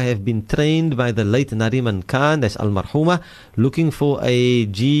 Salam, I have been trained by the late Nariman Khan, that's Al-Marhuma, looking for a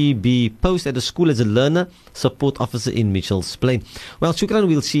GB post at a school as a learner support officer in Mitchell's Plain. Well, shukran,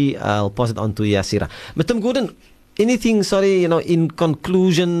 we'll see. I'll pass it on to Yasira. But Tim Gordon, anything, in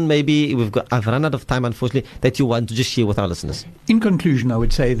conclusion, maybe I've run out of time, unfortunately, that you want to just share with our listeners? In conclusion, I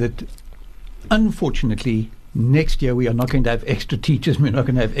would say that, unfortunately, next year we are not going to have extra teachers, we're not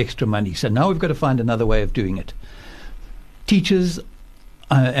going to have extra money. So now we've got to find another way of doing it. Teachers,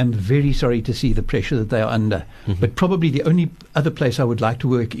 I am very sorry to see the pressure that they are under. But probably the only other place I would like to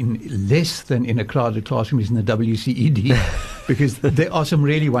work in less than in a crowded classroom is in the WCED, because there are some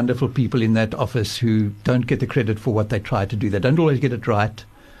really wonderful people in that office who don't get the credit for what they try to do. They don't always get it right.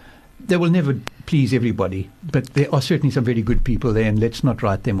 They will never please everybody, but there are certainly some very good people there, and let's not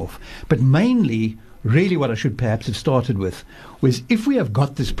write them off. But mainly, really what I should perhaps have started with was, if we have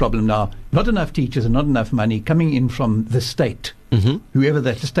got this problem now, not enough teachers and not enough money coming in from the state, whoever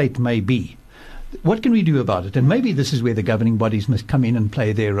that state may be, What can we do about it? And maybe this is where the governing bodies must come in and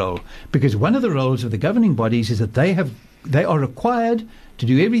play their role. Because one of the roles of the governing bodies is that they are required to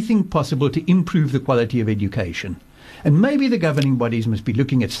do everything possible to improve the quality of education. And maybe the governing bodies must be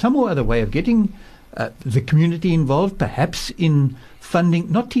looking at some or other way of getting the community involved, perhaps in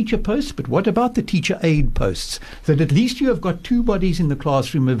funding, not teacher posts, but what about the teacher aid posts? That at least you have got 2 bodies in the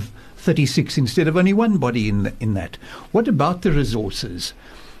classroom of 36 instead of only 1 body in that. What about the resources?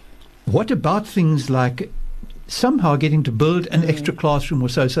 What about things like somehow getting to build an extra classroom or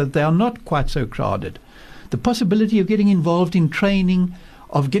so that they are not quite so crowded? The possibility of getting involved in training,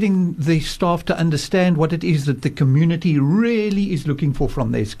 of getting the staff to understand what it is that the community really is looking for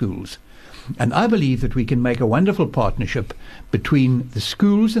from their schools. And I believe that we can make a wonderful partnership between the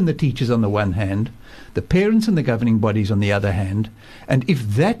schools and the teachers on the one hand, the parents and the governing bodies on the other hand. And if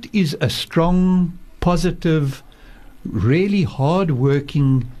that is a strong, positive, really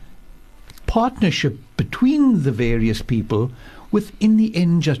hard-working partnership between the various people, with in the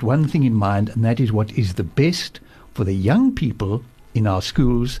end just one thing in mind, and that is what is the best for the young people in our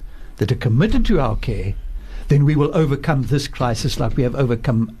schools that are committed to our care, then we will overcome this crisis like we have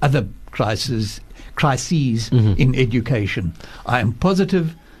overcome other crises in education. I am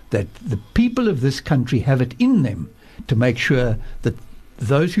positive that the people of this country have it in them to make sure that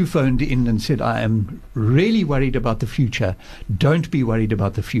those who phoned in and said, I am really worried about the future, don't be worried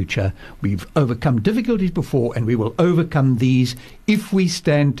about the future. We've overcome difficulties before, and we will overcome these if we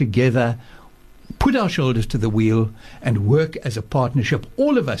stand together, put our shoulders to the wheel, and work as a partnership,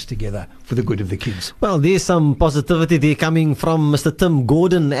 all of us together, for the good of the kids. Well, there's some positivity there coming from Mr. Tim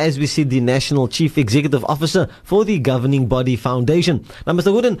Gordon, as we said, the National Chief Executive Officer for the Governing Body Foundation. Now, Mr.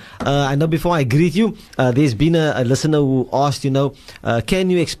 Gordon, I know before I greet you, there's been a listener who asked, can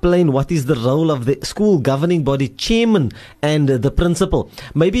you explain what is the role of the school governing body chairman and the principal?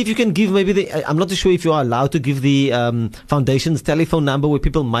 Maybe if you can give, I'm not too sure if you are allowed to give the foundation's telephone number where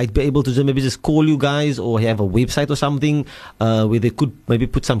people might be able to maybe just call you guys, or have a website or something where they could maybe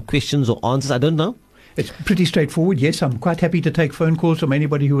put some questions or answers. I don't know. It's pretty straightforward. Yes, I'm quite happy to take phone calls from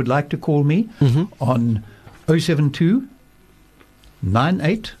anybody who would like to call me on 072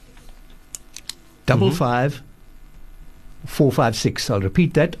 98 55 456. I'll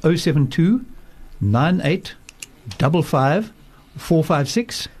repeat that, 072 98 55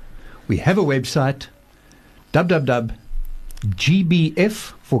 456. We have a website, www.gbf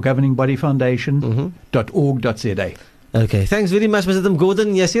for Governing Body Foundation.org.za. Okay, thanks very much, Mr. Tim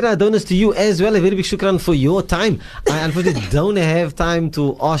Gordon. Yasira, donors to you as well. A very big shukran for your time. I unfortunately don't have time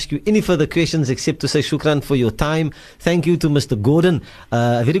to ask you any further questions except to say shukran for your time. Thank you to Mr. Gordon.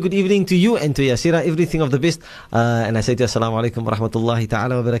 A very good evening to you and to Yasira. Everything of the best. And I say to you, Assalamu alaikum wa rahmatullahi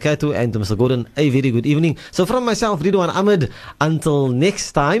ta'ala wa barakatuh. And to Mr. Gordon, a very good evening. So from myself, Ridwan Ahmed, until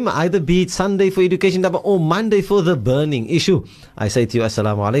next time, either be it Sunday for Education Daba or Monday for the burning issue, I say to you,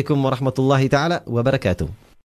 Assalamu alaikum wa rahmatullahi ta'ala wa barakatuh.